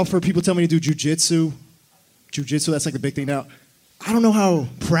get tougher. People tell me to do jujitsu. Jujitsu, that's like the big thing now. I don't know how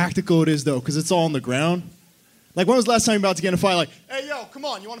practical it is though, because it's all on the ground. Like, when was the last time you were about to get in a fight? Like, hey, yo, come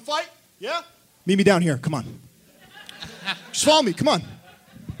on, you want to fight? Yeah? Meet me down here. Come on. Just follow me. Come on.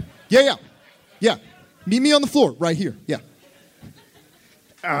 Yeah. Meet me on the floor right here. Yeah.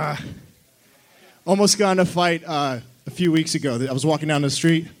 Almost got in a fight a few weeks ago. I was walking down the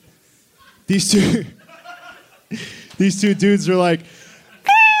street. These two dudes are like,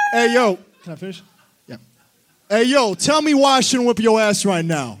 hey, yo. Can I finish? Yeah. Hey, yo, tell me why I shouldn't whip your ass right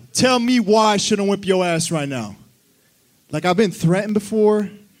now. Tell me why I shouldn't whip your ass right now. Like, I've been threatened before,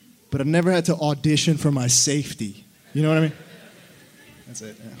 but I've never had to audition for my safety. You know what I mean? That's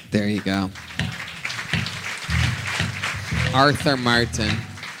it. Yeah. There you go. Arthur Martin.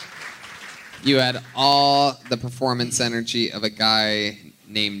 You had all the performance energy of a guy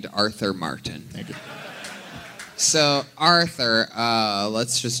named Arthur Martin. Thank you. So, Arthur,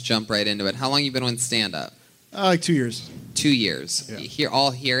 let's just jump right into it. How long you been on stand-up? Like 2 years. 2 years. Yeah.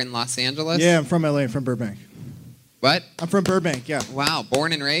 All here in Los Angeles? Yeah, I'm from LA. I'm from Burbank. What? I'm from Burbank, yeah. Wow,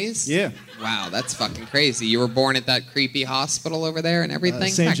 born and raised? Yeah. Wow, that's fucking crazy. You were born at that creepy hospital over there and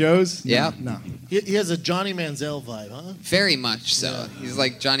everything? St. Joe's? Yeah. No. He has a Johnny Manziel vibe, huh? Very much so. Yeah. He's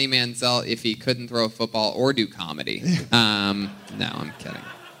like Johnny Manziel if he couldn't throw a football or do comedy. No, I'm kidding.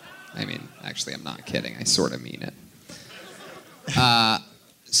 I mean, actually, I'm not kidding. I sort of mean it.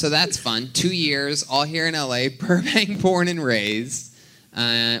 So that's fun. 2 years, all here in LA, Burbank, born and raised.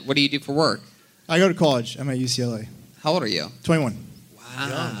 What do you do for work? I go to college. I'm at UCLA. How old are you? 21. Wow.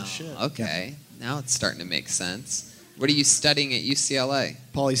 Young shit. Okay. Now it's starting to make sense. What are you studying at UCLA?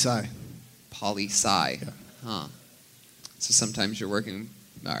 Poli-sci. Poli-sci. Huh. So sometimes you're working...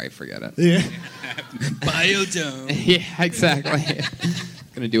 All right, forget it. Yeah. Biodome. Yeah, exactly.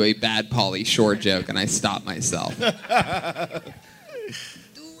 Going to do a bad Pauly Shore joke, and I stop myself. That's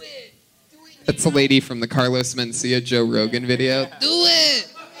the lady from the Carlos Mencia Joe Rogan video. Do it!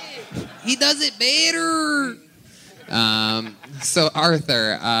 He does it better! So,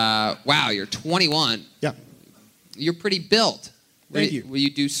 Arthur, wow, you're 21. Yeah. You're pretty built. Thank you. Will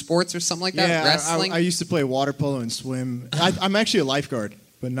you do sports or something like that? Yeah, Wrestling? I used to play water polo and swim. I'm actually a lifeguard,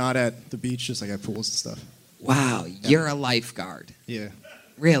 but not at the beach, just like at pools and stuff. Wow, you're a lifeguard. Yeah.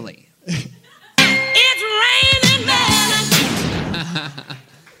 Really?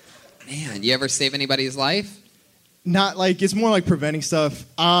 Man, you ever save anybody's life? Not like, it's more like preventing stuff.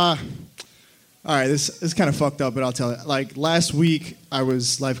 All right, this is kind of fucked up, but I'll tell you. Like, last week, I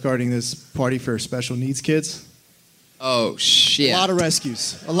was lifeguarding this party for special needs kids. Oh, shit. A lot of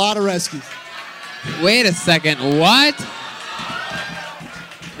rescues. Wait a second, what?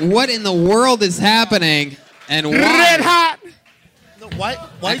 What in the world is happening And why? Red hot. No,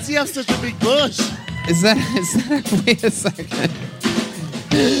 why does he have such a big bush? Is that wait a second.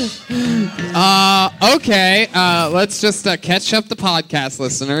 Okay, let's just catch up the podcast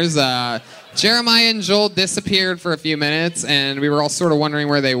listeners. Jeremiah and Joel disappeared for a few minutes, and we were all sort of wondering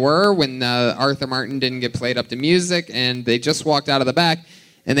where they were when Arthur Martin didn't get played up to music, and they just walked out of the back,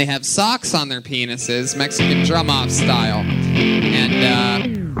 and they have socks on their penises, Mexican drum-off style.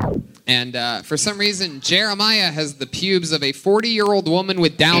 And for some reason, Jeremiah has the pubes of a 40-year-old woman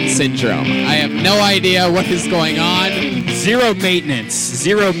with Down syndrome. I have no idea what is going on. Zero maintenance.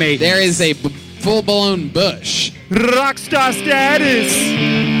 There is a full-blown bush. Rockstar status.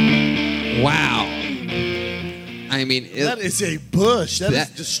 Wow. I mean, That is a bush. That is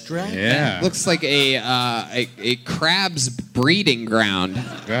distracting. That looks like a crab's breeding ground.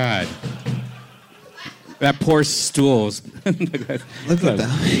 God. That poor stool's. Look at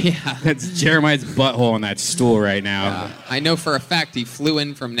that. Yeah. That's Jeremiah's butthole on that stool right now. I know for a fact he flew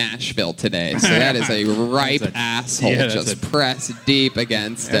in from Nashville today, so that is a ripe asshole just pressed deep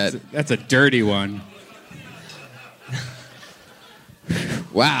against it. That's a dirty one.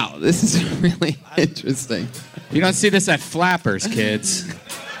 Wow, this is really interesting. You don't see this at Flappers, kids.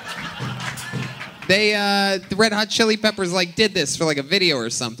 They, the Red Hot Chili Peppers, did this for a video or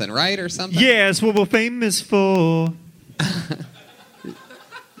something, right? Or something? Yeah, it's what we're famous for.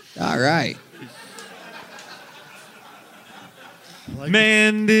 All right.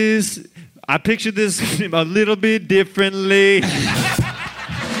 Man, I pictured this a little bit differently.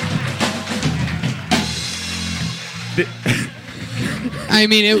 I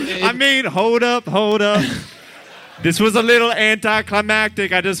mean, hold up. This was a little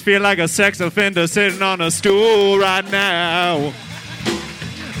anticlimactic. I just feel like a sex offender sitting on a stool right now.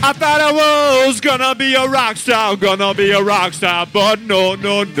 I thought I was gonna be a rock star, but no.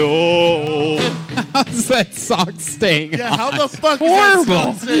 How's that sock staying Yeah, on? how the fuck is Horrible.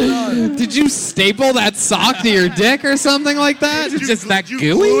 that sock staying on? Did you staple that sock to your dick or something like that? Did you- Just that did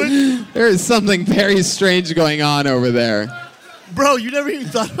you glue gooey? There is something very strange going on over there. Bro, you never even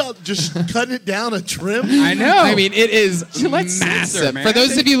thought about just cutting it down a trim? I know. I mean, it is Gillette scissor, massive. man. For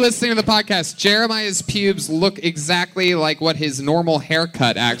those of you listening to the podcast, Jeremiah's pubes look exactly like what his normal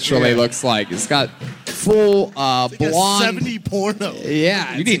haircut actually looks like. He's got full Like a blonde. 70 porno.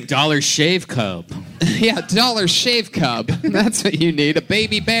 Yeah, You need Dollar Shave Cub. yeah, Dollar Shave Cub. That's what you need. A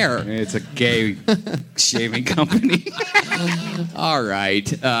baby bear. It's a gay shaving company. All right.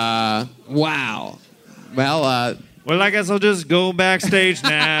 Wow. Well, I guess I'll just go backstage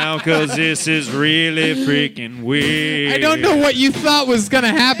now, because this is really freaking weird. I don't know what you thought was going to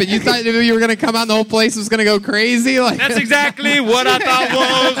happen. You thought you were going to come out and the whole place was going to go crazy? That's exactly what I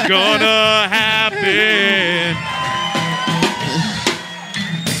thought was gonna happen.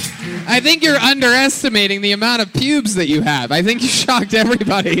 I think you're underestimating the amount of pubes that you have. I think you shocked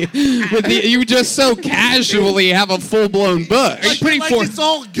everybody with you just so casually have a full-blown bush. Are you putting Like four? it's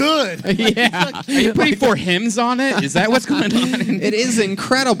all good. Yeah. Are you putting four hymns on it? Is that what's going on? It is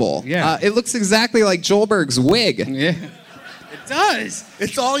incredible. Yeah. It looks exactly like Joelberg's wig. Yeah. It does.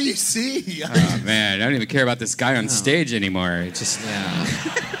 It's all you see. Oh man, I don't even care about this guy on stage anymore. It just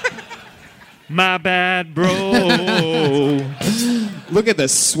My bad, bro. Look at the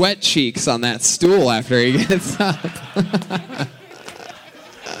sweat cheeks on that stool after he gets up.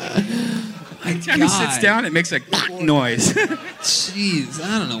 Anytime he sits down, it makes a noise. Jeez,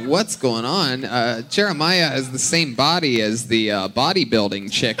 I don't know what's going on. Jeremiah has the same body as the bodybuilding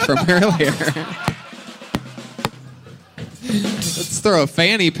chick from earlier. Let's throw a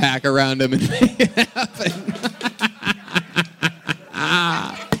fanny pack around him and make it happen.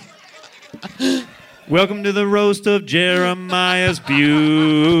 Welcome to the roast of Jeremiah's pubes.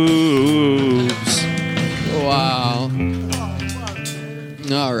 Wow.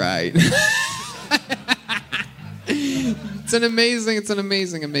 All right. It's an amazing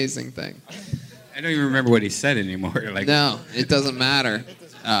thing. I don't even remember what he said anymore. No, it doesn't matter.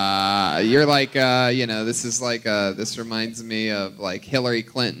 You're like, this is like, this reminds me of like Hillary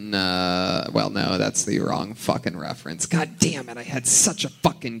Clinton. Well, no, that's the wrong fucking reference. God damn it, I had such a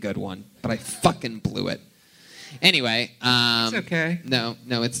fucking good one, but I fucking blew it. Anyway, It's okay. No,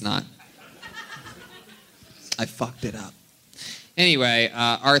 it's not. I fucked it up. Anyway,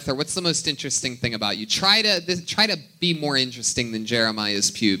 Arthur, what's the most interesting thing about you? Try to be more interesting than Jeremiah's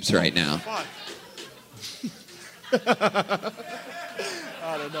pubes right now.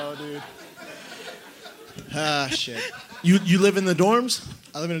 I don't know, dude. Shit. You live in the dorms?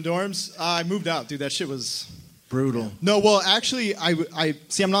 I live in the dorms. I moved out, dude. That shit was brutal. No, well, actually, I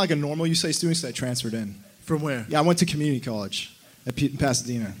see. I'm not like a normal UCLA student, so I transferred in. From where? Yeah, I went to community college in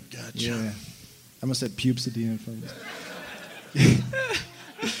Pasadena. Gotcha. Yeah. I must have pubes at the end.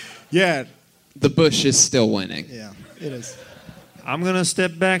 Yeah. The Bush is still winning. Yeah, it is. I'm gonna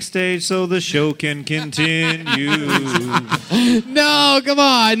step backstage so the show can continue. No, come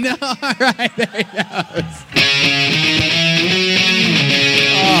on. No, all right, there he goes.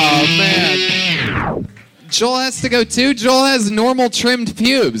 Oh, man. Joel has to go too. Joel has normal trimmed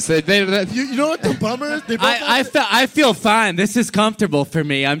pubes. You know what the bummer is? They both I feel fine. This is comfortable for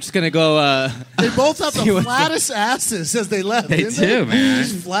me. I'm just gonna go. They both have see the what's flattest asses as they left. They didn't do, man.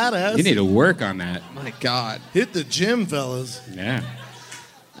 Just flat asses. You need to work on that. My God. Hit the gym, fellas. Yeah.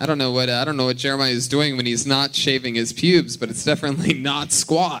 I don't know what Jeremiah is doing when he's not shaving his pubes, but it's definitely not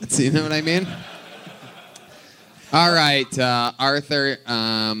squats. You know what I mean? All right, Arthur.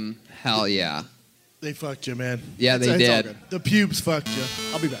 Hell yeah. They fucked you, man. Yeah, they It's all did. good. The pubes fucked you.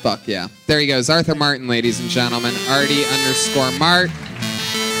 I'll be back. Fuck yeah. There he goes. Arthur Martin, ladies and gentlemen. Artie_Mart.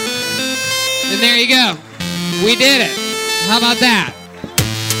 And there you go. We did it. How about that?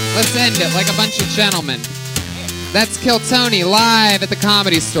 Let's end it like a bunch of gentlemen. That's Kill Tony live at the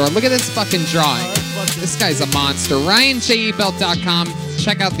Comedy Store. Look at this fucking drawing. This guy's a monster. RyanJebelt.com.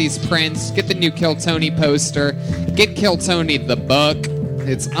 Check out these prints. Get the new Kill Tony poster. Get Kill Tony the book.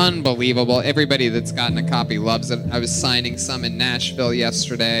 It's unbelievable. Everybody that's gotten a copy loves it. I was signing some in Nashville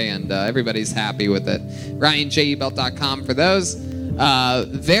yesterday, and everybody's happy with it. RyanJebelt.com for those.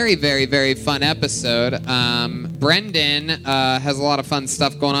 Very, very, very fun episode. Brendan has a lot of fun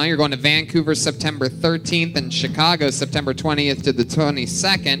stuff going on. You're going to Vancouver September 13th and Chicago September 20th to the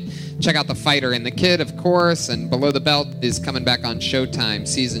 22nd. Check out The Fighter and the Kid, of course. And Below the Belt is coming back on Showtime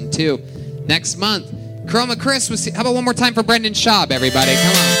Season 2 next month. Chroma Chris was. How about one more time for Brendan Schaub, everybody? Come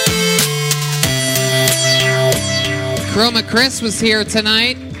on. Chroma Chris was here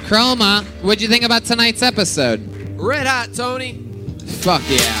tonight. Chroma, what'd you think about tonight's episode? Red hot, Tony. Fuck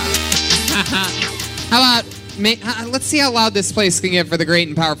yeah. How about, let's see how loud this place can get for the great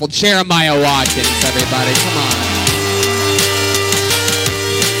and powerful Jeremiah Watkins, everybody. Come on.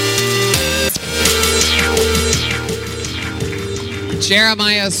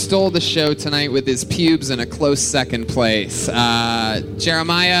 Jeremiah stole the show tonight with his pubes in a close second place.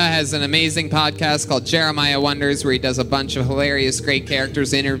 Jeremiah has an amazing podcast called Jeremiah Wonders, where he does a bunch of hilarious, great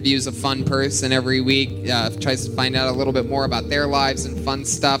characters, interviews a fun person every week, tries to find out a little bit more about their lives and fun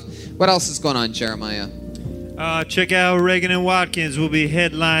stuff. What else is going on, Jeremiah? Check out Reagan and Watkins. We'll be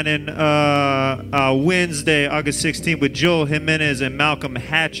headlining Wednesday, August 16th with Joel Jimenez and Malcolm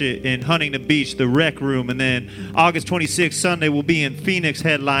Hatchett in Huntington Beach, the Rec Room. And then August 26th, Sunday, we'll be in Phoenix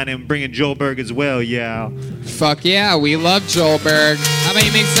headlining, bringing Joel Berg as well, yeah. Fuck yeah, we love Joel Berg. How about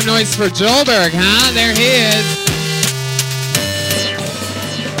you make some noise for Joel Berg, huh? There he is.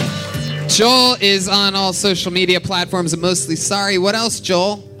 Joel is on all social media platforms and mostly sorry. What else,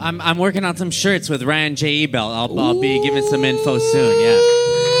 Joel? I'm working on some shirts with Ryan J. Ebelt. I'll be giving some info soon, yeah.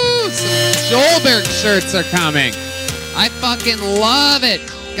 Some Joelberg shirts are coming. I fucking love it.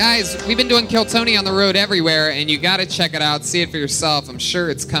 Guys, we've been doing Kill Tony on the road everywhere, and you gotta check it out, see it for yourself. I'm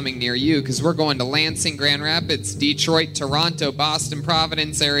sure it's coming near you, because we're going to Lansing, Grand Rapids, Detroit, Toronto, Boston,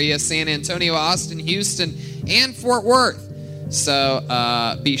 Providence area, San Antonio, Austin, Houston, and Fort Worth. So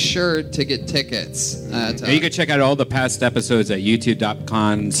be sure to get tickets. You can check out all the past episodes at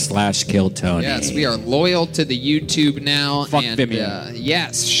youtube.com/KillTony. Yes, we are loyal to the YouTube now. Fuck and, Vimeo.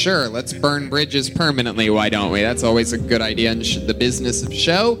 yes, sure. Let's burn bridges permanently. Why don't we? That's always a good idea in the business of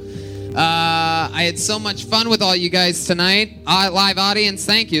show. I had so much fun with all you guys tonight. Live audience,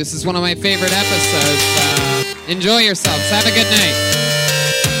 thank you. This is one of my favorite episodes. Enjoy yourselves. Have a good night.